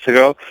 2 months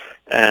ago,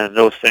 and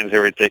those things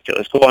are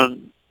ridiculous. Go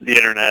on the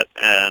internet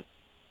and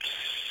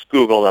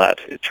Google that.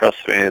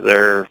 Trust me,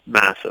 they're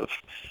massive.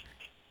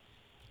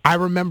 I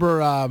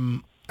remember,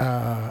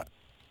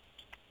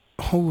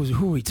 who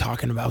are we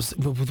talking about? I was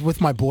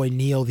with my boy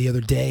Neil the other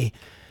day,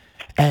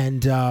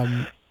 and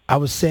I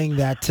was saying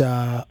that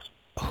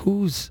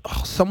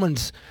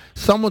someone's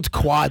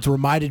quads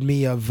reminded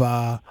me of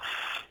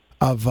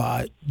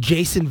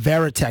Jason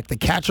Varitek, the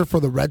catcher for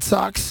the Red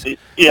Sox.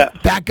 Yeah,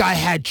 that guy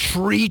had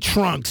tree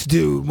trunks,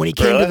 dude. When he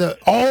came to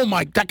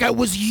that guy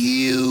was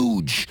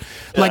huge.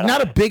 Yeah. Like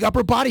not a big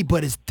upper body,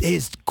 but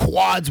his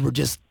quads were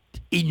just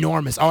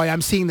enormous. Oh,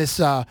 I'm seeing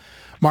this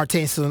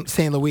Martin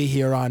St. Louis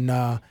here on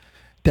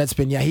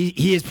Deadspin. Yeah,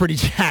 he is pretty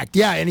jacked.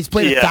 Yeah, and he's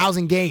played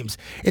 1,000 games.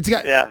 It's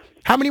got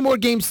how many more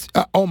games?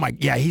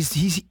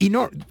 He's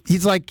enormous.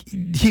 He's like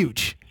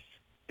huge.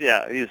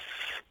 Yeah, he's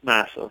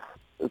massive.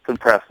 It's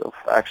impressive,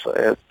 actually.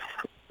 It's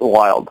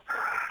wild.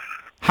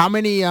 How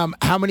many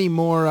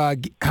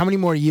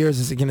more years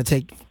is it going to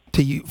take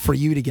for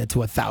you to get to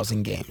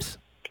 1,000 games?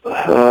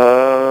 Like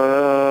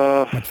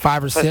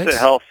 5 or 6? If I stay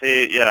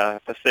healthy,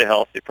 if I stay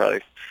healthy,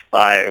 probably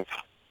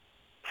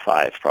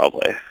five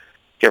probably,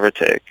 give or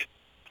take.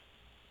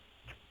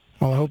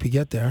 Well, I hope you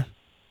get there.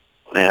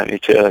 Yeah, me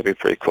too. That'd be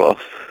pretty cool.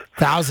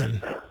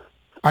 1,000.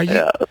 Are you?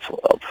 Yeah, that's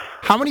wild.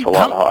 How many? That's a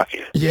lot of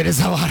hockey. Yeah, it is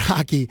a lot of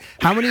hockey.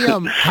 How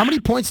many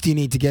points do you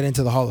need to get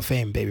into the Hall of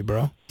Fame, baby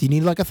bro? Do you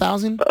need like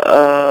 1,000?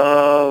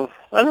 I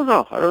don't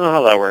know. I don't know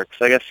how that works.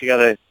 I guess you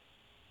gotta.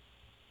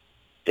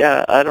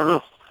 Yeah, I don't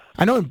know.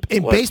 I know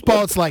in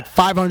baseball it's like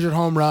 500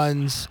 home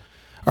runs,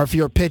 or if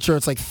you're a pitcher,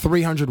 it's like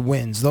 300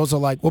 wins. Those are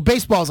like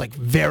baseball is like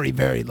very,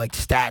 very like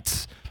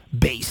stats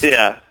based.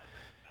 Yeah.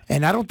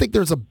 And I don't think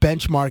there's a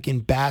benchmark in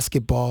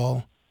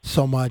basketball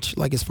so much,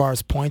 like as far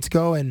as points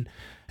go, and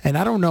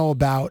I don't know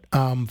about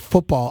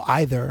football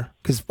either,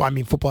 because I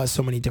mean football has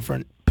so many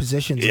different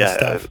positions and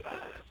stuff.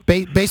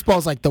 Baseball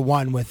is like the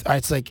one with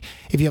it's like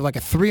if you have like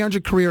a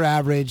 300 career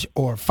average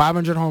or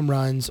 500 home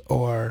runs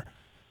or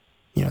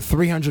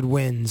 300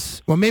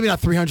 wins. Well, maybe not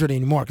 300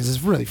 anymore because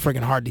it's really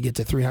friggin' hard to get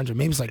to 300.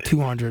 Maybe it's like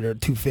 200 or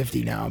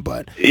 250 now.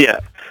 But yeah,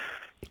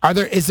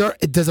 does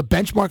a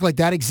benchmark like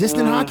that exist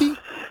in hockey?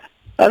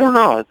 I don't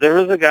know. There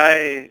was a guy,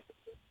 I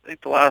think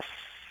I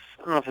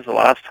don't know if it's the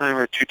last time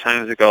or 2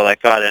 times ago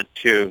that got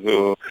into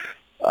who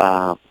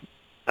I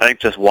think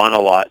just won a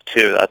lot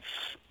too. That's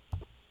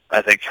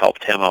I think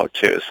helped him out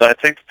too. So I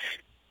think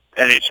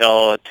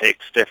NHL, it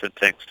takes different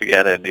things to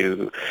get in.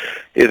 You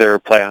either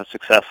play on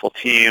successful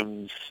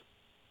teams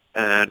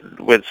and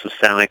win some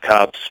Stanley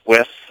Cups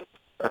with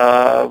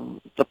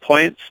the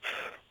points,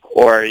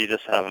 or you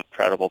just have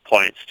incredible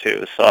points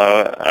too. So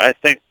I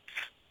think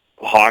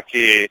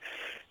hockey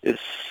is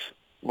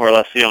more or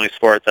less the only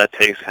sport that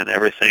takes kind of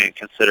everything in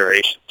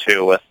consideration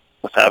too, with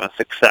having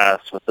success,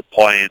 with the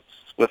points,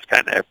 with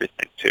kind of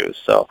everything too.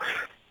 So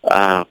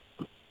I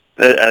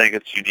think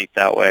it's unique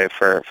that way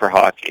for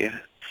hockey.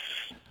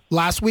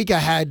 Last week I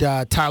had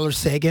Tyler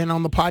Seguin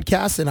on the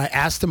podcast, and I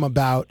asked him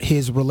about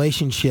his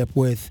relationship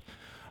with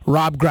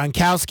Rob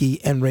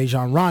Gronkowski and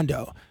Rajon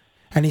Rondo.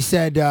 And he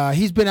said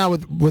he's been out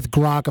with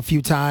Gronk a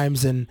few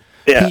times, and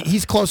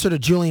he's closer to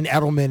Julian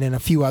Edelman and a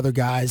few other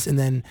guys. And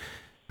then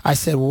I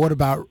said, well, what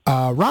about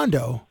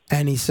Rondo?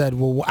 And he said,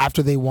 well,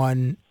 after they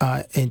won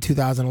in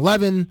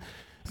 2011,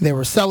 they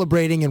were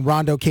celebrating, and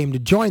Rondo came to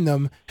join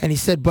them. And he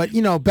said, but,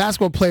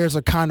 basketball players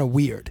are kind of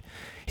weird.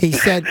 He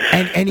said,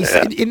 and he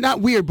said, not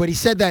weird, but he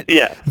said that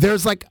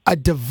there's like a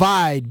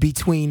divide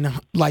between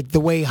like the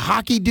way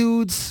hockey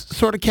dudes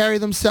sort of carry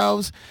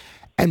themselves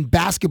and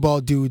basketball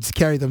dudes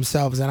carry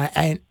themselves.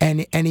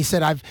 And he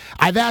said,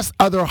 I've asked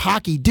other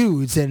hockey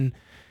dudes, and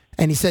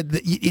he said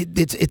that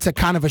it's a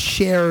kind of a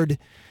shared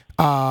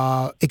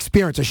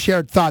experience, a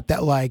shared thought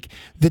that like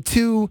the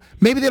two,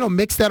 maybe they don't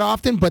mix that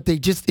often, but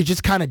it's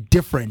just kind of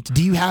different.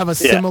 Do you have a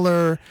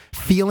similar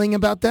feeling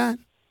about that?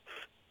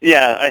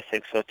 Yeah, I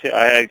think so too.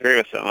 I agree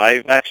with him.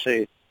 I've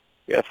actually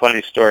got a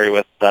funny story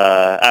with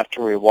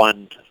after we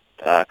won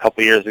a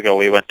couple years ago.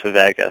 We went to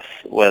Vegas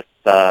with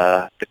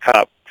the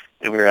Cup,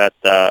 and we were at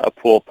a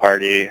pool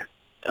party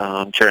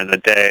during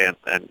the day,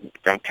 and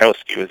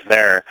Gronkowski was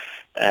there,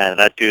 and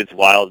that dude's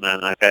wild,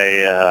 man. That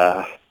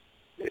guy,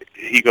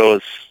 he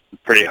goes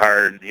pretty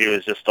hard. He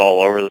was just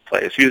all over the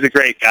place. He was a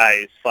great guy.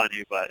 He's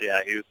funny, but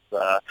yeah,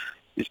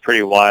 he's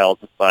pretty wild.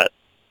 But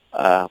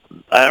I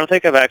don't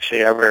think I've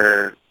actually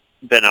ever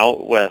been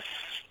out with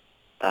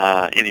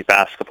any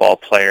basketball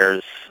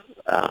players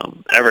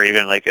ever,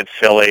 even like in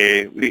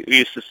Philly. We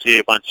used to see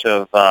a bunch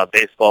of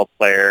baseball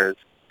players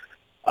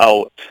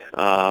out,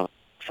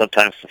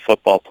 sometimes some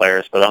football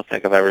players, but I don't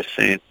think I've ever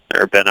seen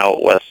or been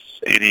out with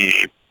any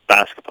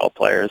basketball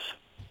players.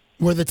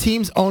 Were the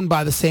teams owned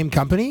by the same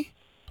company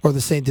or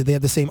did they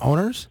have the same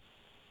owners?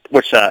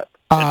 Which that?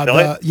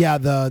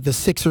 The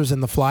Sixers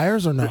and the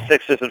Flyers, or no? The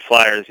Sixers and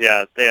Flyers,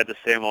 yeah, they had the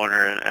same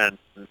owner, and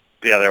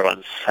the other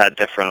ones had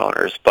different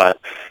owners.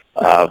 But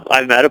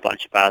I've met a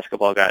bunch of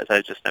basketball guys.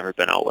 I've just never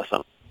been out with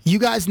them. You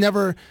guys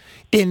never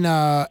in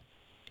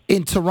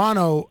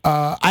Toronto.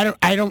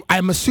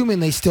 I'm assuming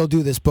they still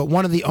do this, but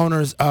one of the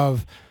owners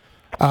of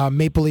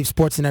Maple Leaf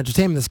Sports and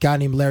Entertainment, this guy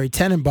named Larry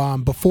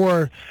Tenenbaum,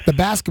 before the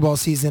basketball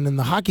season and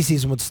the hockey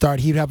season would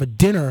start, he'd have a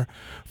dinner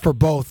for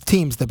both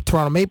teams, the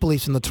Toronto Maple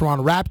Leafs and the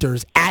Toronto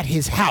Raptors, at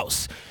his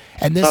house.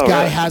 And this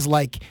guy has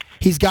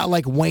he's got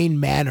like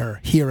Wayne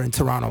Manor here in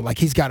Toronto. Like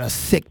he's got a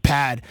sick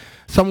pad.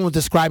 Someone was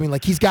describing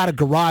like he's got a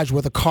garage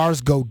where the cars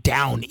go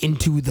down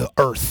into the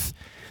earth.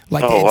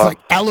 Like like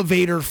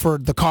elevator for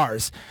the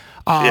cars.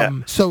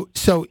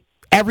 So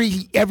every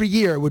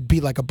year it would be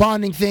like a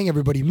bonding thing.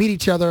 Everybody meet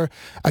each other,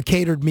 a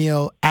catered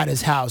meal at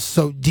his house.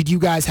 So did you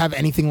guys have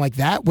anything like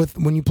that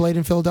when you played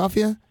in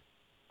Philadelphia?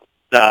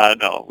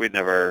 No, we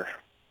never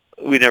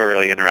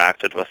really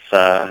interacted with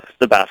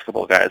the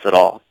basketball guys at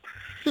all.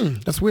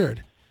 That's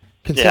weird,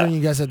 considering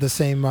you guys had the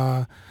same.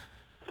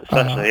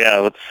 Especially,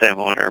 with the same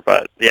owner.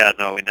 But yeah,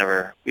 no,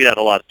 we had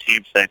a lot of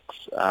team things,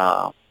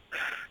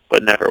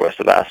 but never with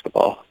the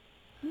basketball.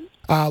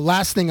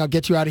 Last thing, I'll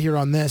get you out of here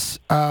on this,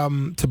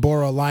 to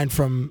borrow a line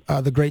from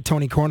the great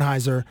Tony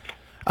Kornheiser.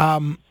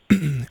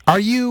 Are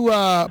you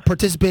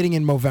participating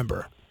in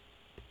Movember?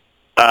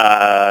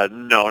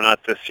 No, not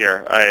this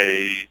year.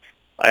 I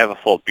have a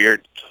full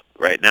beard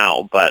right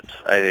now, but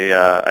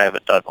I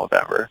haven't done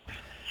Movember.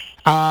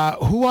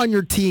 Who on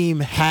your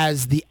team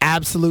has the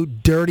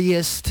absolute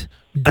dirtiest,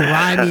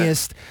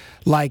 grimiest,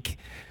 like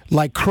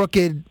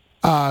crooked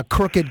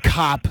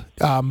cop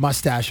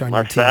mustache on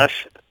your team?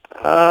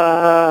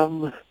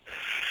 I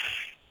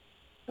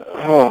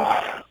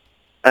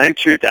think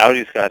Drew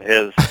Doughty's got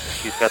his.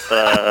 He's got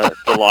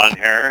the long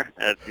hair,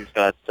 and he's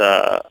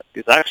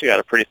actually got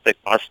a pretty thick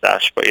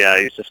mustache. But yeah,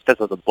 he's just,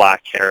 because of the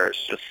black hair,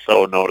 it's just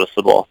so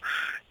noticeable.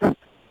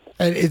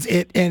 And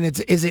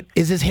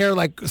is his hair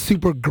like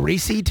super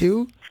greasy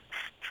too?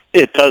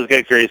 It does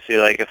get greasy.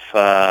 Like if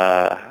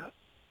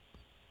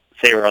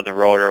say we're on the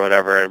road or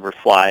whatever, and we're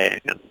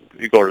flying, and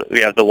we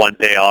have the one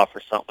day off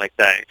or something like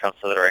that, and it comes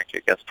to the rink,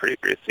 it gets pretty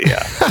greasy.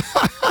 Yeah.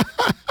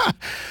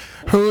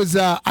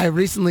 I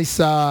recently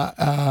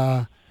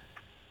saw.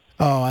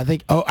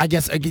 I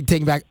guess I can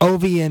take it back.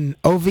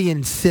 Ovi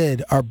and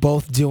Sid are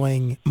both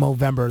doing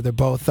Movember. They're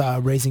both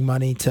raising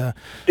money to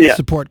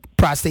support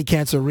prostate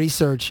cancer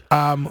research.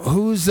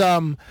 Whose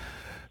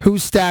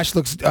stash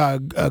looks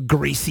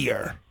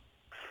greasier?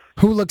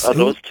 Who looks?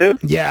 Those two?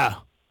 Yeah.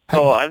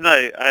 I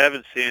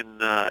haven't seen.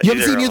 You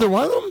haven't seen either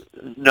one of them?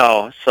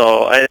 No.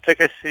 So I think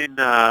I've seen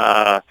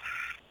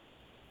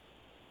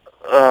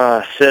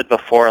Sid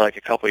before, like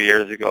a couple of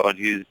years ago, and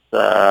he's.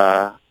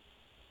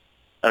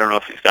 I don't know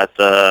if he's got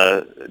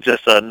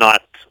just a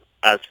not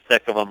as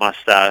thick of a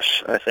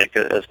mustache, I think,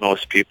 as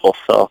most people.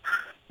 So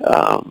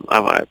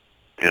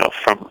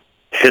from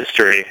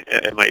history,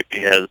 it might be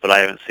his, but I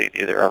haven't seen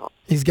either of them.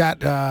 He's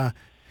got,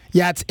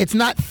 it's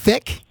not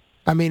thick.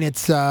 I mean,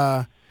 it's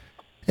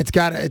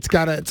got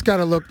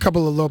a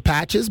couple of little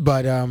patches,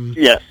 but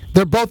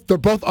they're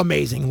both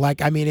amazing.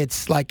 Like, I mean,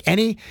 it's like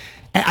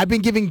I've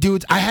been giving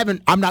dudes.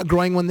 I'm not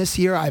growing one this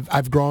year.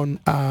 I've grown.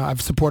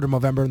 I've supported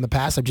Movember in the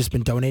past. I've just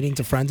been donating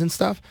to friends and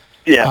stuff.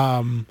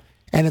 Yeah.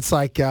 And it's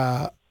like,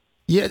 I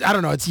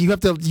don't know. You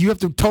have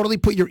to totally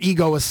put your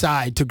ego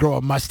aside to grow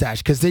a mustache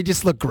because they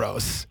just look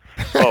gross.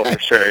 Oh, for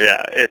sure.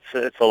 Yeah,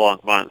 it's a long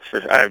month.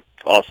 I've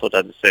also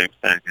done the same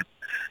thing.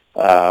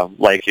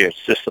 Like you,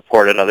 it's just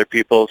supported other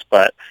people's,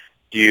 but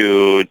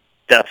you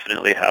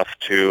definitely have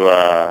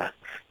to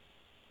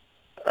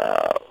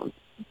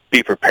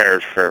be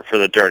prepared for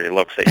the dirty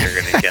looks that you're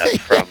going to get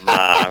from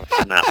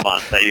that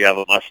month that you have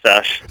a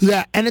mustache.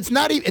 Yeah, and it's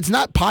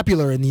not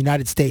popular in the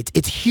United States.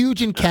 It's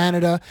huge in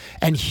Canada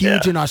and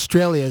huge in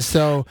Australia.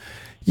 So,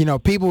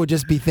 people would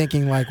just be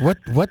thinking like, what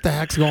the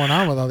heck's going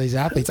on with all these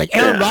athletes? Like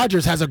Aaron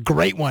Rodgers has a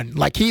great one.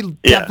 Like he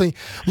definitely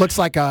looks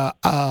like a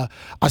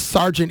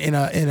sergeant in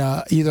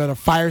a either a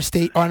fire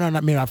state or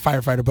not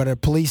firefighter, but a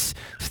police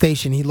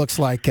station. He looks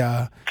like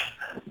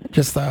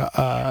just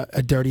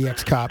a dirty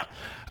ex-cop.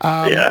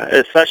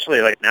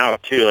 Especially like now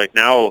too. Like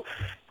now,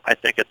 I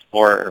think it's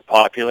more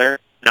popular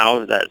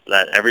now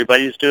that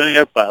everybody's doing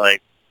it. But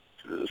like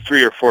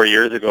 3 or 4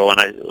 years ago, when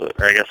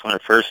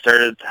it first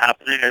started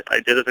happening, I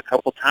did it a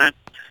couple times,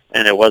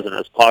 and it wasn't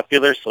as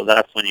popular. So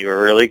that's when you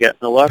were really getting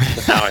the looks.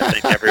 But now I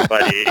think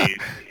everybody,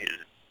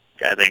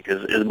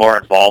 is more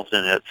involved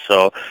in it.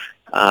 So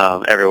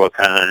everyone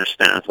kind of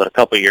understands. But a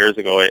couple of years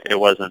ago, it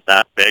wasn't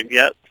that big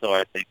yet. So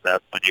I think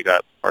that's when you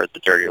got more of the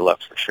dirty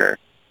looks for sure.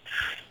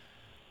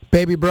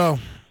 Baby bro,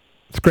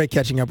 it's great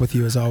catching up with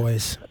you as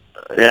always.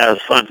 Yeah, it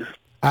was fun.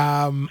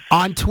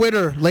 On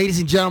Twitter, ladies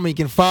and gentlemen, you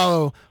can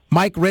follow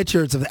Mike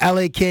Richards of the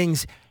LA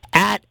Kings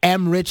at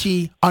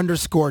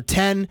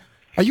 @mritchie_10.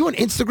 Are you on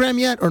Instagram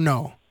yet or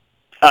no?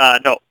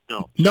 No.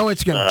 No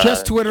Instagram,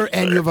 just Twitter,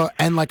 and you have a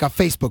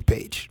Facebook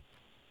page.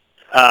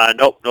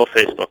 No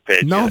Facebook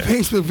page. No either.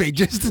 Facebook page,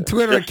 just a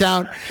Twitter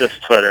account.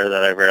 Just Twitter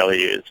that I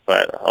rarely use,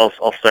 but I'll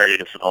start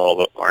using a little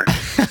bit more.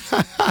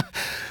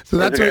 So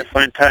that's a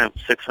fun time.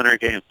 600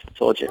 games. I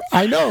told you.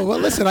 I know. Well,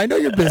 listen, I know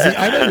you're busy.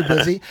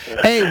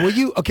 Hey,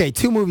 okay,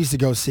 2 movies to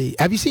go see.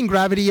 Have you seen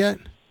Gravity yet?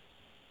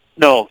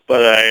 No,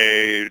 but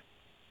I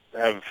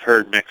have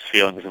heard mixed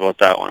feelings about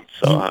that one,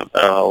 so I'm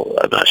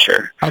not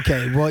sure.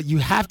 Okay, well, you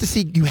have to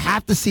see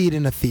it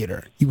in a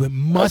theater. You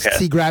must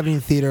see Gravity in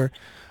the theater.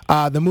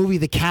 The movie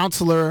The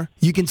Counselor,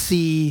 you can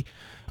see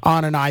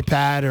on an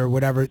iPad or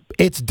whatever.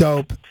 It's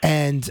dope.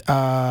 And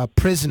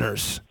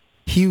Prisoners,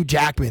 Hugh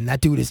Jackman,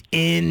 that dude is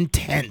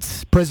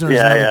intense. Prisoners is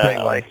another great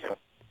one. Like it.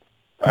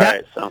 All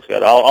right, sounds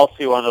good. I'll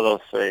see one of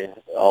those 3.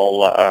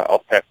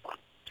 I'll pick one.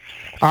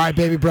 All right,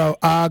 baby bro.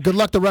 Good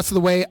luck the rest of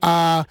the way.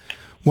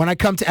 When I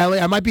come to LA,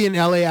 I might be in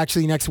LA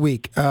actually next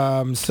week.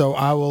 So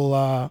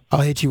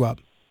I'll hit you up.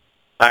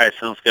 All right,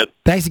 sounds good.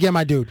 Thanks again,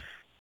 my dude.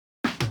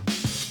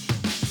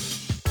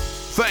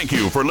 Thank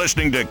you for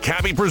listening to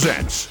Cabby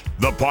Presents,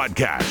 the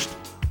podcast.